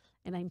time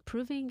and I'm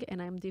proving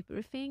and I'm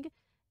debriefing.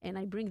 And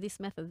I bring this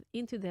method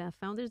into the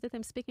founders that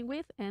I'm speaking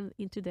with and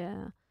into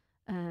the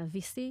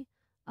VC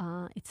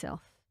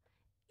itself.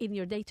 In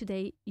your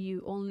day-to-day,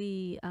 you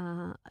only,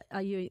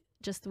 are you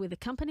just with the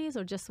companies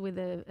or just with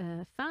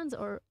the funds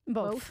or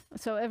both?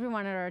 So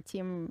everyone at our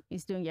team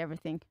is doing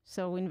everything.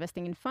 So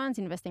investing in funds,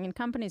 investing in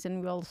companies,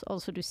 and we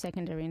also do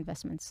secondary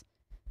investments.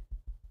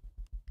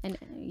 And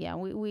yeah,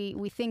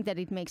 we think that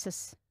it makes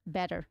us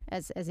better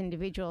as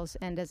individuals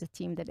and as a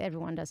team, that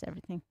everyone does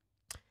everything.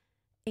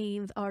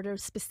 And are there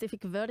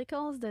specific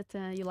verticals that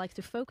you like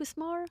to focus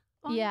more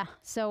on? Yeah,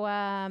 so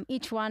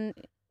each one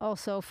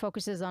also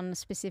focuses on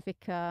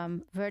specific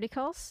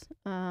verticals.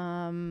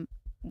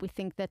 We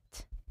think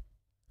that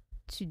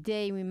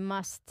today we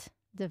must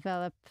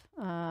develop,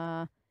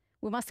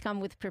 we must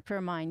come with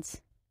prepared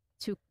minds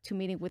to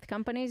meeting with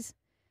companies.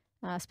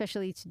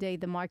 Especially today,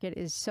 the market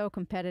is so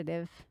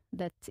competitive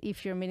that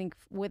if you're meeting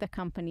with a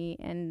company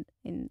and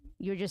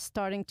you're just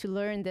starting to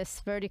learn this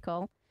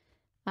vertical,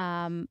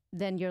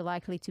 then you're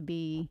likely to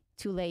be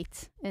too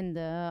late and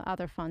the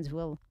other funds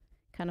will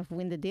kind of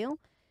win the deal.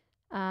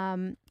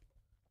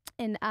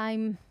 And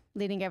I'm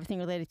leading everything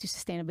related to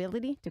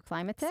sustainability, to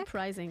climate tech.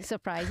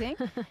 Surprising.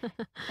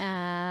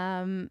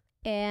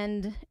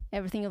 And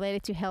everything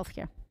related to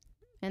healthcare.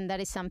 And that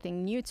is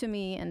something new to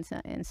me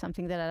and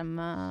something that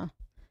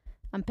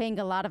I'm paying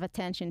a lot of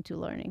attention to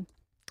learning.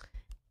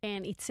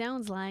 And it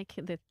sounds like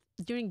that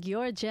during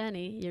your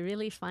journey, you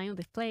really find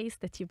the place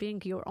that you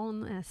bring your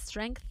own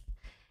strength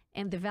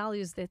and the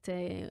values that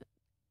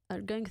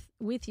are going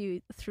with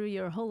you through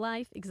your whole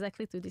life,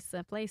 exactly to this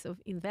place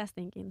of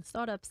investing in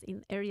startups,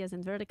 in areas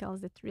and verticals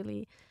that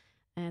really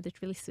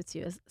suits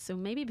you. So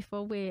maybe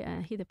before we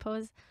hit the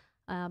pause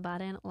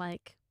button,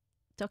 like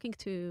talking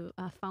to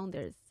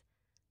founders,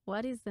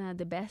 what is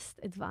the best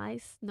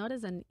advice, not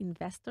as an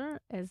investor,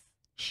 as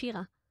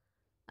Shira,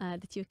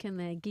 that you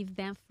can give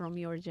them from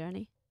your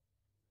journey?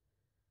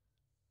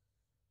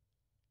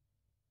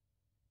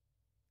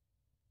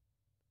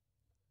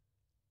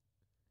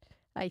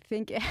 I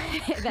think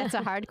that's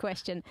a hard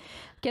question.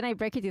 Can I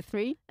break it to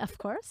 3? Of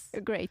course.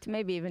 Great.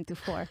 Maybe even to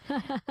 4.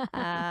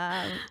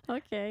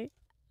 Okay.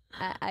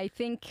 I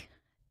think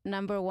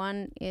number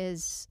 1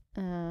 is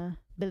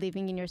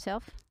believing in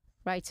yourself,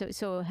 right?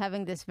 So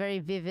having this very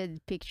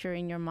vivid picture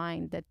in your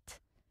mind that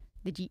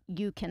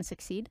you can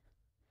succeed.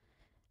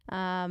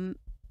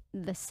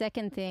 The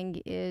second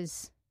thing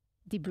is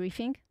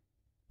debriefing.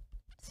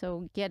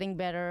 So getting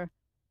better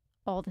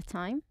all the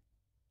time.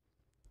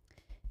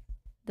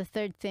 The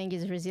third thing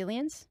is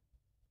resilience.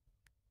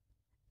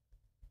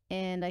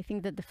 And I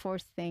think that the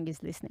 4th thing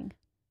is listening.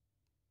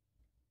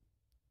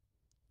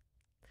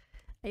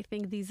 I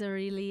think these are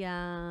really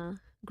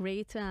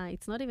great.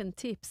 It's not even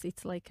tips.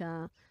 It's like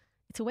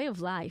it's a way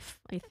of life.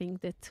 I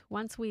think that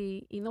once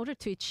in order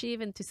to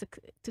achieve and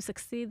to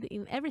succeed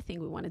in everything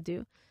we want to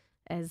do,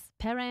 as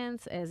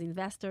parents, as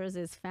investors,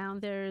 as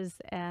founders,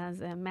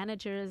 as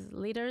managers,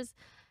 leaders,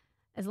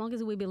 as long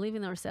as we believe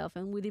in ourselves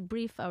and we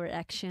debrief our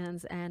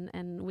actions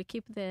and we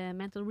keep the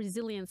mental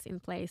resilience in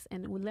place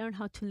and we learn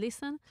how to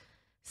listen,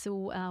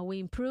 so we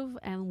improve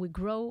and we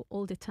grow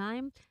all the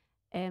time.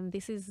 And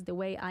this is the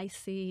way I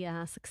see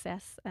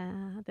success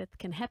that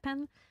can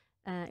happen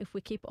if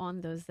we keep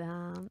on those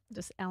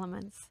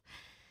elements.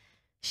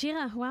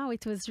 Shira, wow,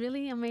 it was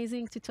really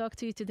amazing to talk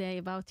to you today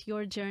about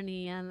your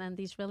journey and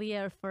the Israeli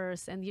Air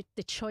Force and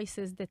the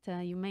choices that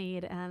you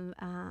made and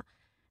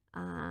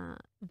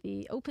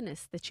the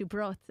openness that you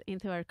brought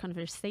into our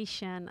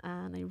conversation.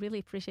 And I really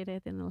appreciate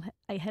it. And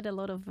I had a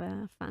lot of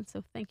fun.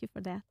 So thank you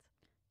for that.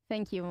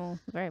 Thank you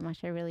very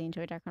much. I really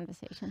enjoyed our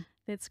conversation.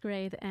 That's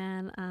great.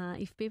 And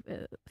if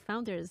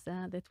founders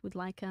that would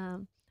like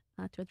to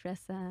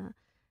address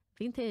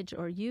Vintage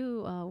or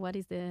you, what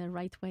is the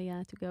right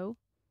way to go?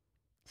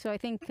 So I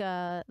think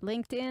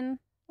LinkedIn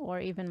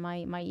or even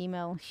my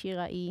email,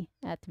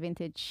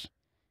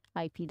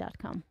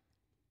 shirae@vintageip.com.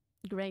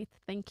 Great.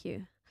 Thank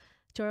you.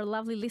 To our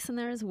lovely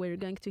listeners, we're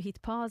going to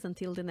hit pause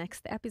until the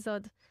next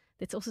episode.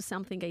 That's also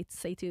something I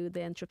say to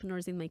the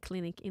entrepreneurs in my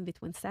clinic in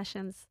between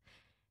sessions.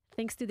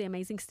 Thanks to the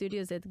amazing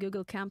studios at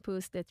Google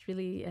Campus that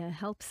really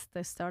helps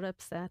the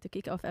startups to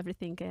kick off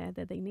everything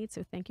that they need.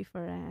 So thank you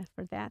for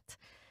that.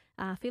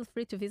 Feel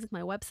free to visit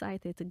my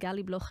website at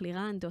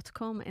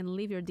galiblochliran.com and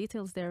leave your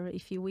details there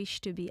if you wish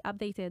to be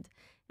updated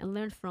and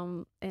learn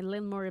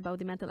more about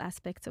the mental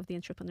aspects of the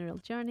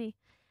entrepreneurial journey.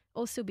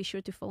 Also, be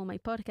sure to follow my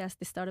podcast,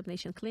 The Startup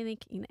Nation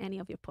Clinic, in any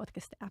of your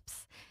podcast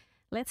apps.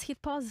 Let's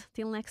hit pause.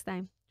 Till next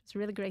time. It's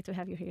really great to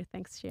have you here.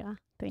 Thanks, Shira.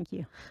 Thank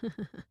you.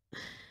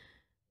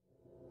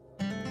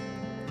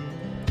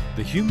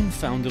 The Human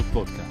Founder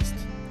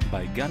Podcast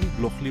by Gali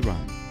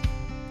Bloch-Liran.